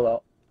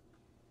parallel.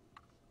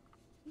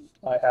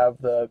 I have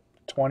the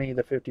 20,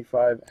 the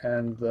 55,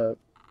 and the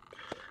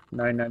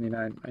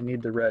 9.99. I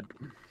need the red.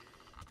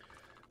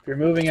 If you're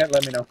moving it,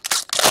 let me know.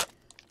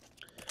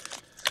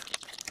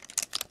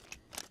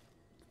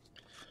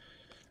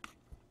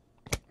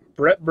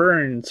 Brett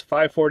Burns,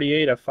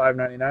 548 of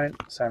 599,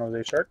 San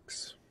Jose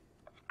Sharks.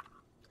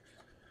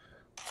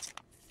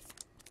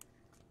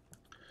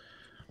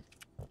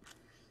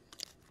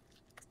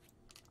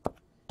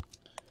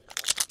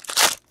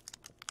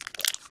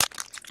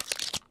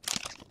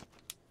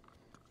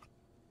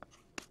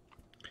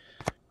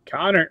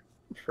 Connor,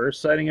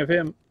 first sighting of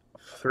him,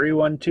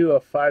 312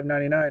 of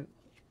 599.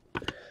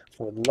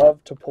 Would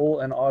love to pull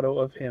an auto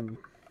of him.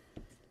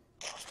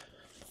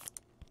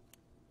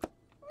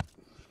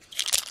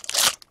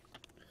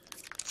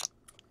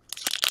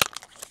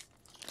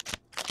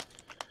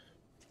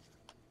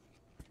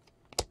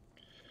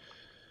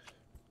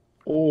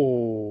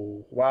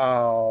 Oh,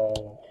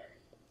 wow.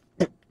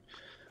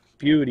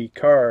 Beauty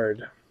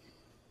card.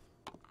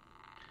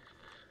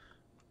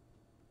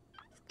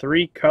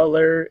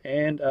 3-color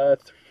and a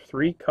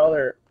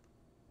 3-color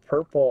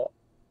purple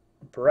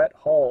Brett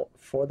Hull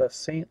for the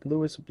St.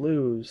 Louis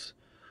Blues.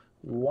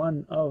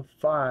 1 of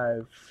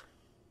 5.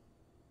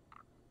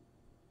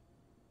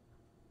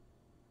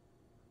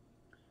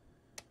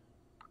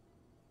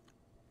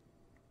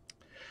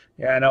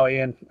 Yeah, I know,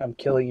 Ian. I'm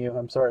killing you.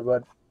 I'm sorry,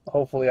 bud.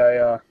 Hopefully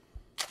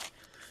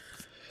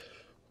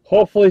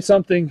hopefully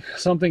something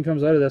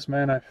comes out of this,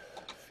 man. I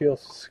feel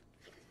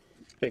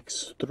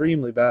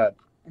extremely bad.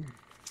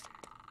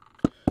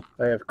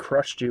 I have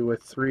crushed you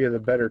with 3 of the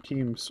better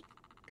teams.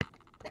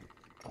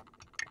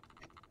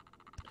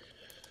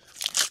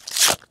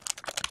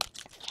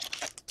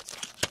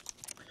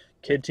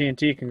 Kid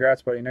TNT,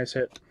 congrats, buddy. Nice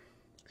hit.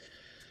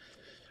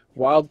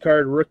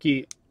 Wildcard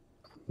rookie,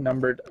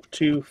 numbered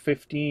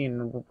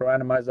 215.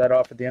 Randomize that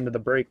off at the end of the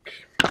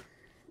break.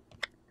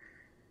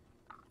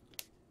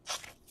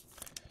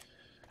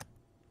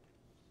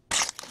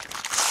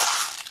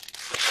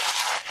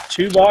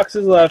 Two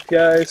boxes left,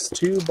 guys.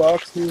 2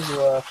 boxes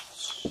left.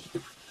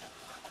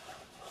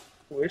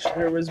 Wish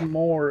there was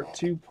more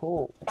to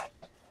pull.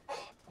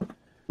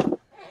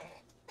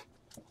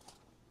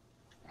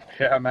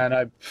 Yeah,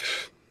 man,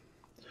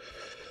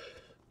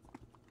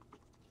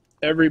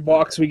 every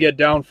box we get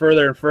down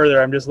further and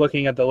further, I'm just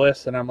looking at the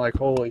list and I'm like,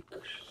 holy,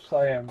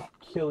 I am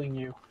killing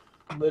you.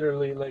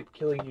 Literally, like,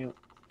 killing you.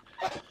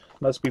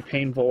 Must be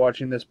painful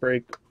watching this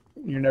break.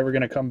 You're never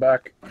going to come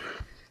back.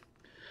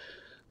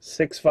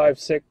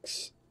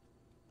 656.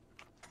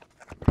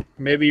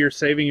 Maybe you're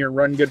saving your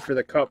run good for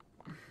the cup.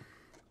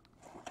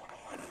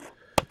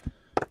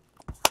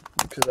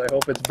 Because I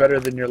hope it's better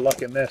than your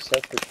luck in this,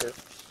 that's for sure.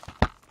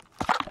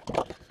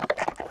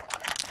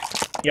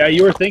 Yeah,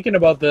 you were thinking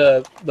about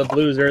the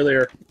Blues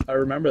earlier. I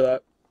remember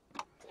that.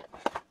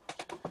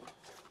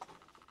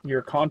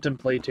 You're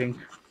contemplating.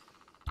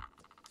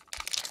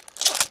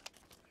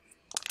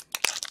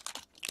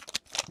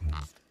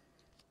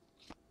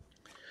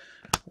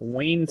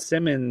 Wayne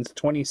Simmons,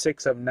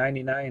 26 of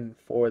 99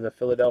 for the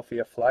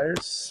Philadelphia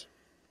Flyers.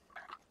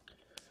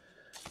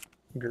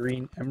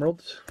 Green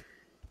Emeralds.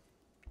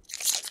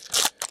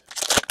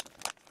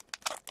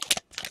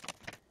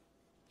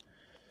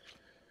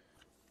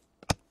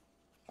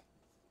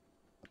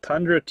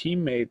 Tundra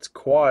teammates,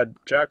 quad,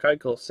 Jack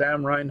Eichel,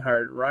 Sam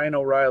Reinhart, Ryan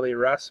O'Reilly,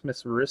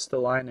 Rasmus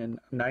Ristolainen,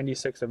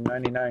 96 of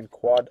 99,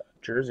 quad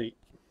jersey.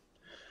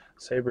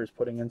 Sabres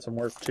putting in some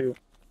work too.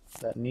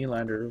 That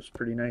Nylander was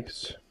pretty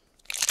nice.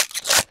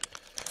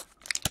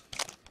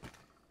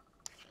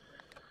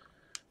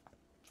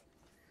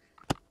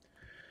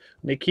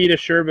 Nikita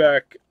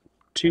Sherbak,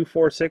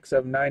 246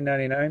 of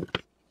 999.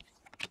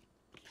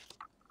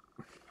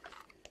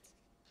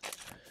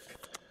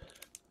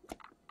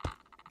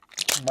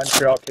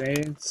 Montreal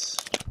Canadiens.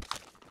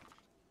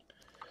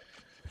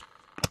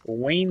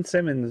 Wayne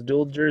Simmons,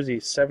 dual jersey,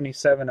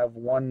 77 of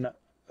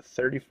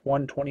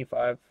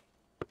 125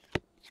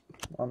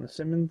 on the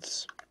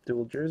Simmons,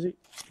 dual jersey.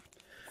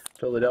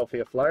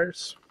 Philadelphia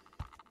Flyers.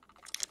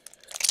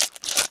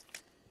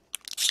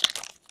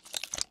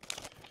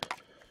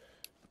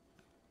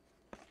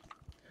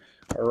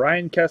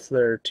 Ryan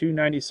Kessler,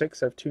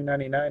 296 of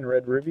 299,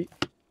 Red Ruby,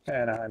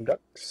 Anaheim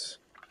Ducks.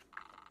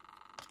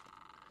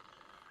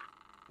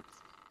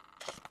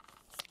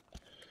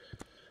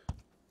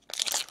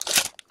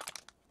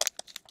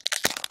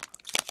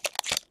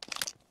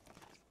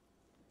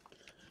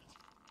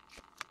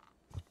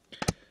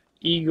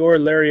 Igor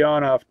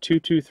Larionov,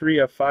 223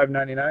 of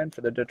 599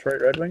 for the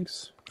Detroit Red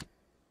Wings.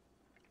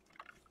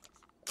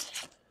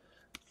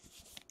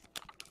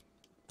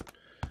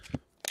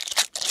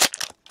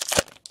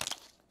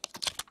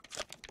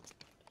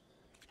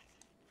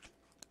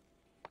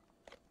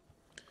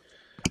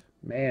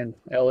 Man,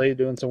 LA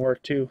doing some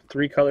work too.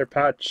 3-color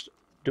patch,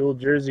 dual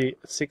jersey,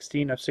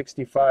 16 of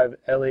 65,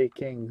 LA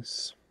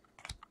Kings.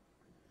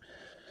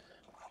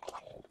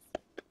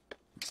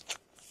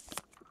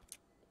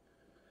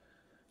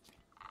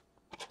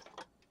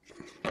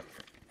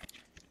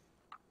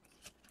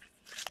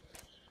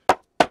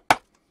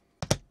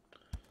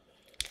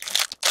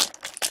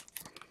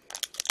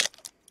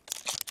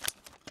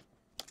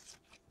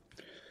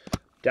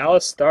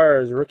 Dallas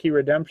Stars, rookie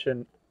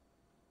redemption,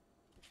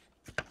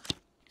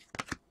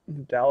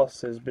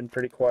 Dallas has been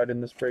pretty quiet in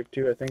this break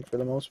too, I think, for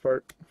the most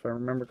part, if I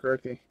remember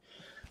correctly.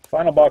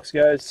 Final box,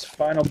 guys.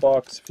 Final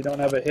box. If you don't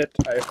have a hit,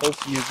 I hope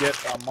you get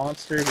a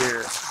monster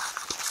here.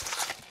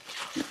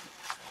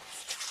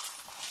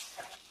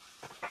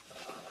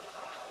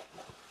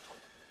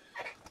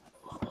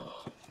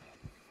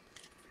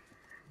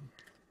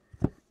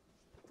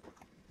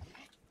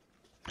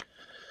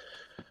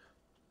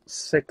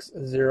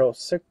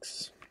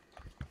 $606.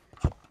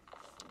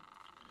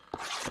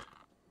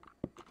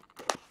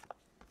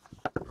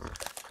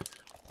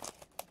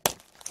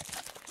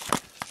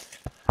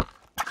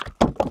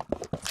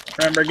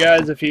 Remember,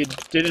 guys, if you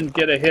didn't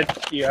get a hit,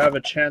 you have a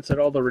chance at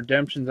all the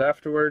redemptions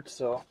afterwards.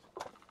 So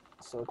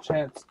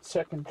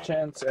second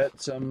chance at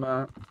some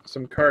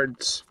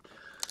cards.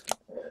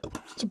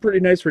 It's a pretty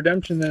nice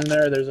redemption in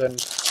there. There's a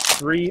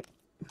three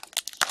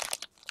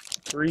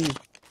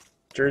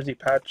jersey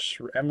patch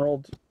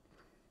emerald.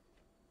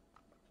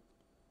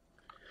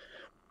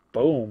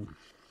 Boom.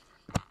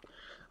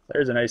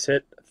 There's a nice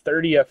hit.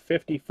 30 of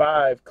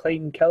 55.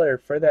 Clayton Keller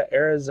for the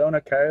Arizona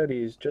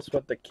Coyotes. Just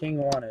what the King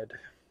wanted.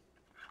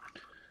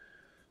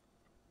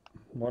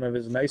 One of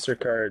his nicer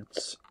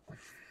cards.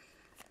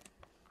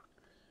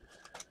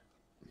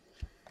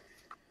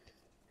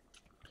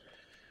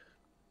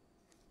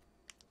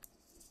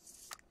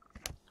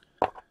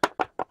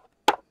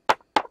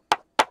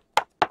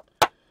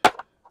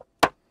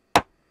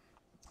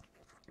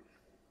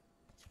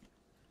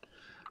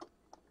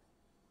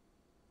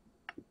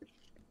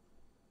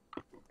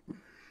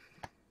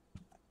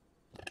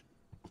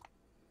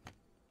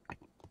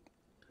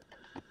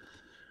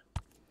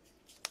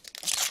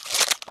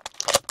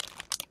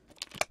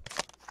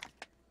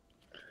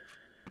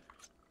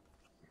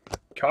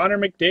 Connor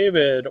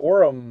McDavid,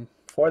 Orem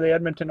for the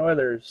Edmonton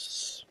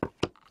Oilers.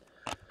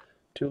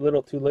 Too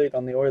little, too late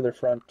on the Oiler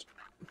front.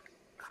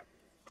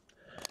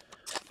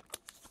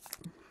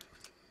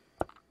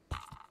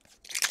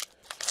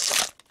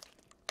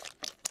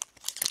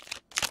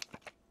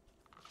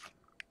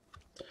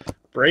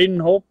 Braden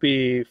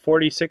Holtby,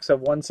 46 of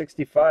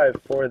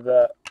 165 for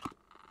the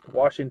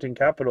Washington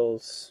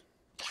Capitals.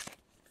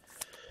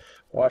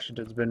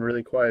 Washington's been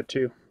really quiet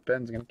too.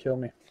 Ben's going to kill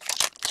me.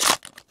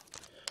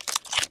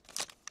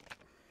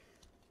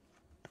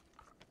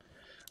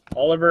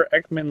 Oliver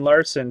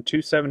Ekman-Larsson,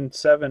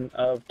 277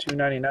 of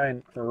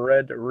 299,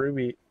 red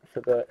ruby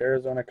for the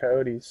Arizona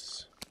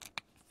Coyotes.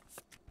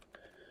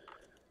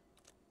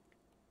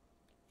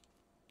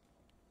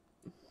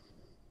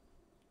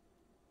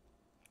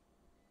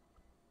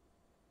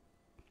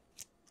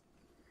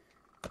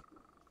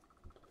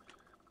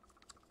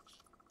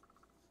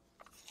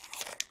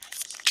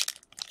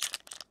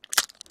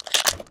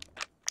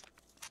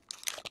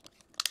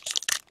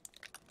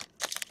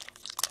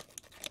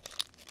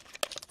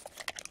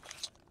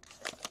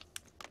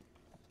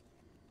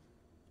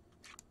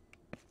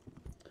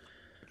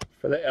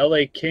 For the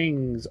LA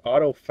Kings,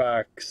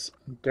 Autofax,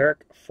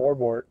 Derek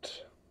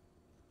Forbort.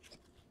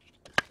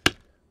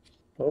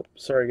 Oh,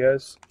 sorry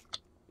guys.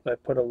 I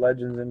put a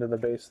Legends into the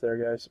base there,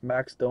 guys.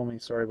 Max Domi,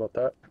 sorry about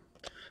that.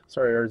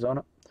 Sorry,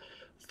 Arizona.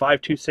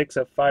 526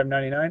 of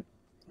 599.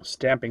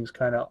 Stamping's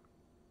kind of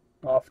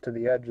off to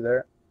the edge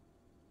there.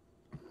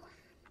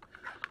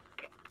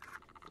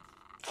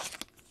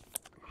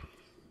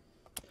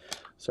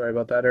 Sorry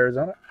about that,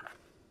 Arizona.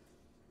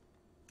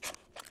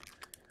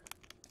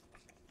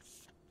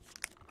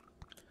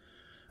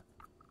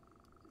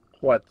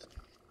 What?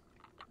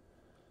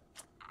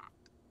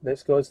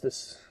 This goes for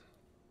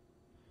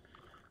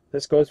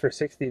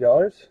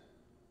 $60?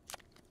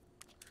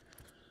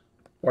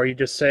 Or are you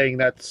just saying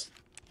that's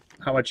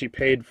how much he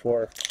paid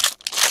for?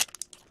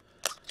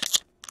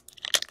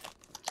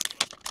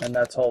 And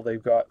that's all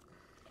they've got.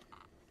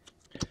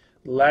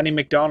 Lanny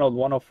McDonald,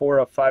 104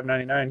 of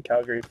 599,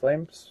 Calgary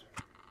Flames.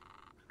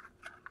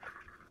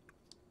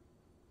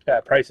 Yeah,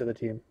 price of the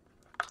team.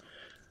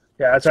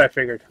 Yeah, that's what I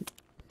figured.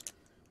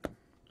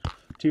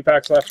 2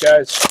 packs left,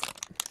 guys.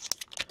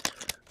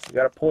 We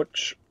got a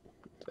poach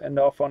to end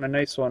off on a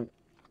nice one.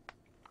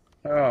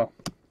 Oh,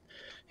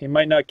 he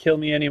might not kill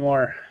me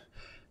anymore.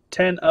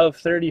 10 of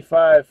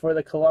 35 for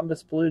the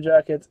Columbus Blue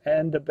Jackets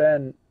and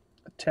Ben.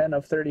 10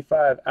 of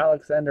 35.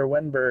 Alexander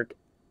Wenberg.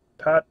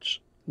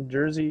 Patch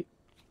jersey.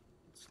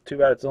 It's too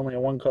bad it's only a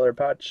 1-color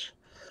patch.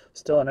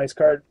 Still a nice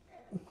card.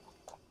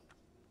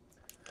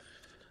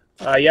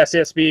 Yes,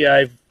 SB.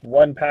 I've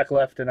 1 pack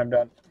left and I'm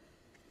done.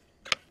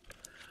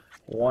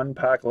 1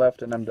 pack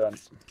left and I'm done.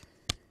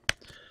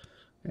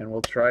 And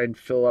we'll try and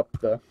fill up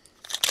the...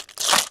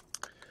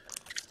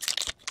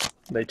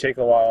 They take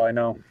a while, I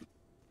know.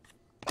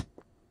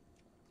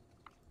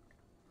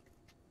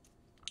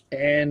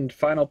 And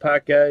final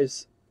pack,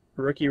 guys.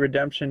 Rookie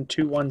Redemption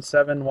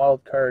 217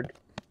 wild card.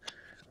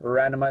 We'll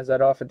randomize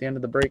that off at the end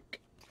of the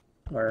break.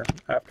 Or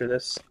after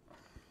this.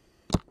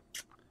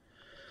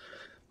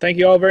 Thank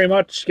you all very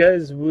much,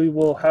 guys. We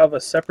will have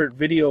a separate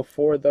video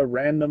for the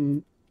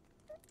random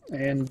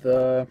and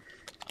the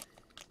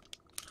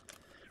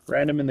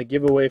random in the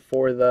giveaway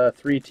for the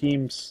 3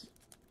 team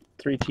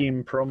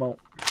promo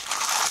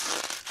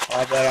I'll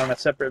have that on a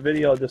separate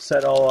video. I'll just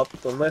set all up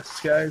the lists,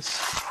 guys,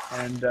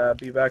 and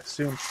be back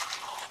soon.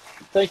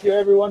 Thank you,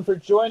 everyone, for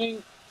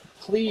joining.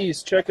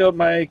 Please check out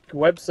my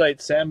website,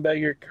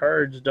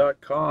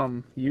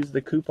 sandbaggercards.com. Use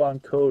the coupon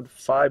code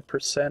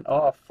 5%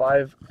 off,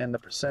 5 and the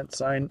percent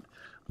sign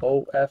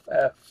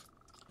OFF.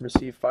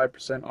 Receive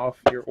 5% off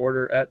your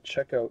order at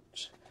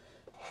checkout.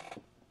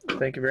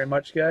 Thank you very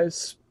much,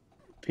 guys.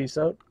 Peace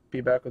out.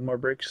 Be back with more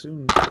breaks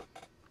soon.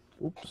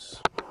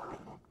 Oops.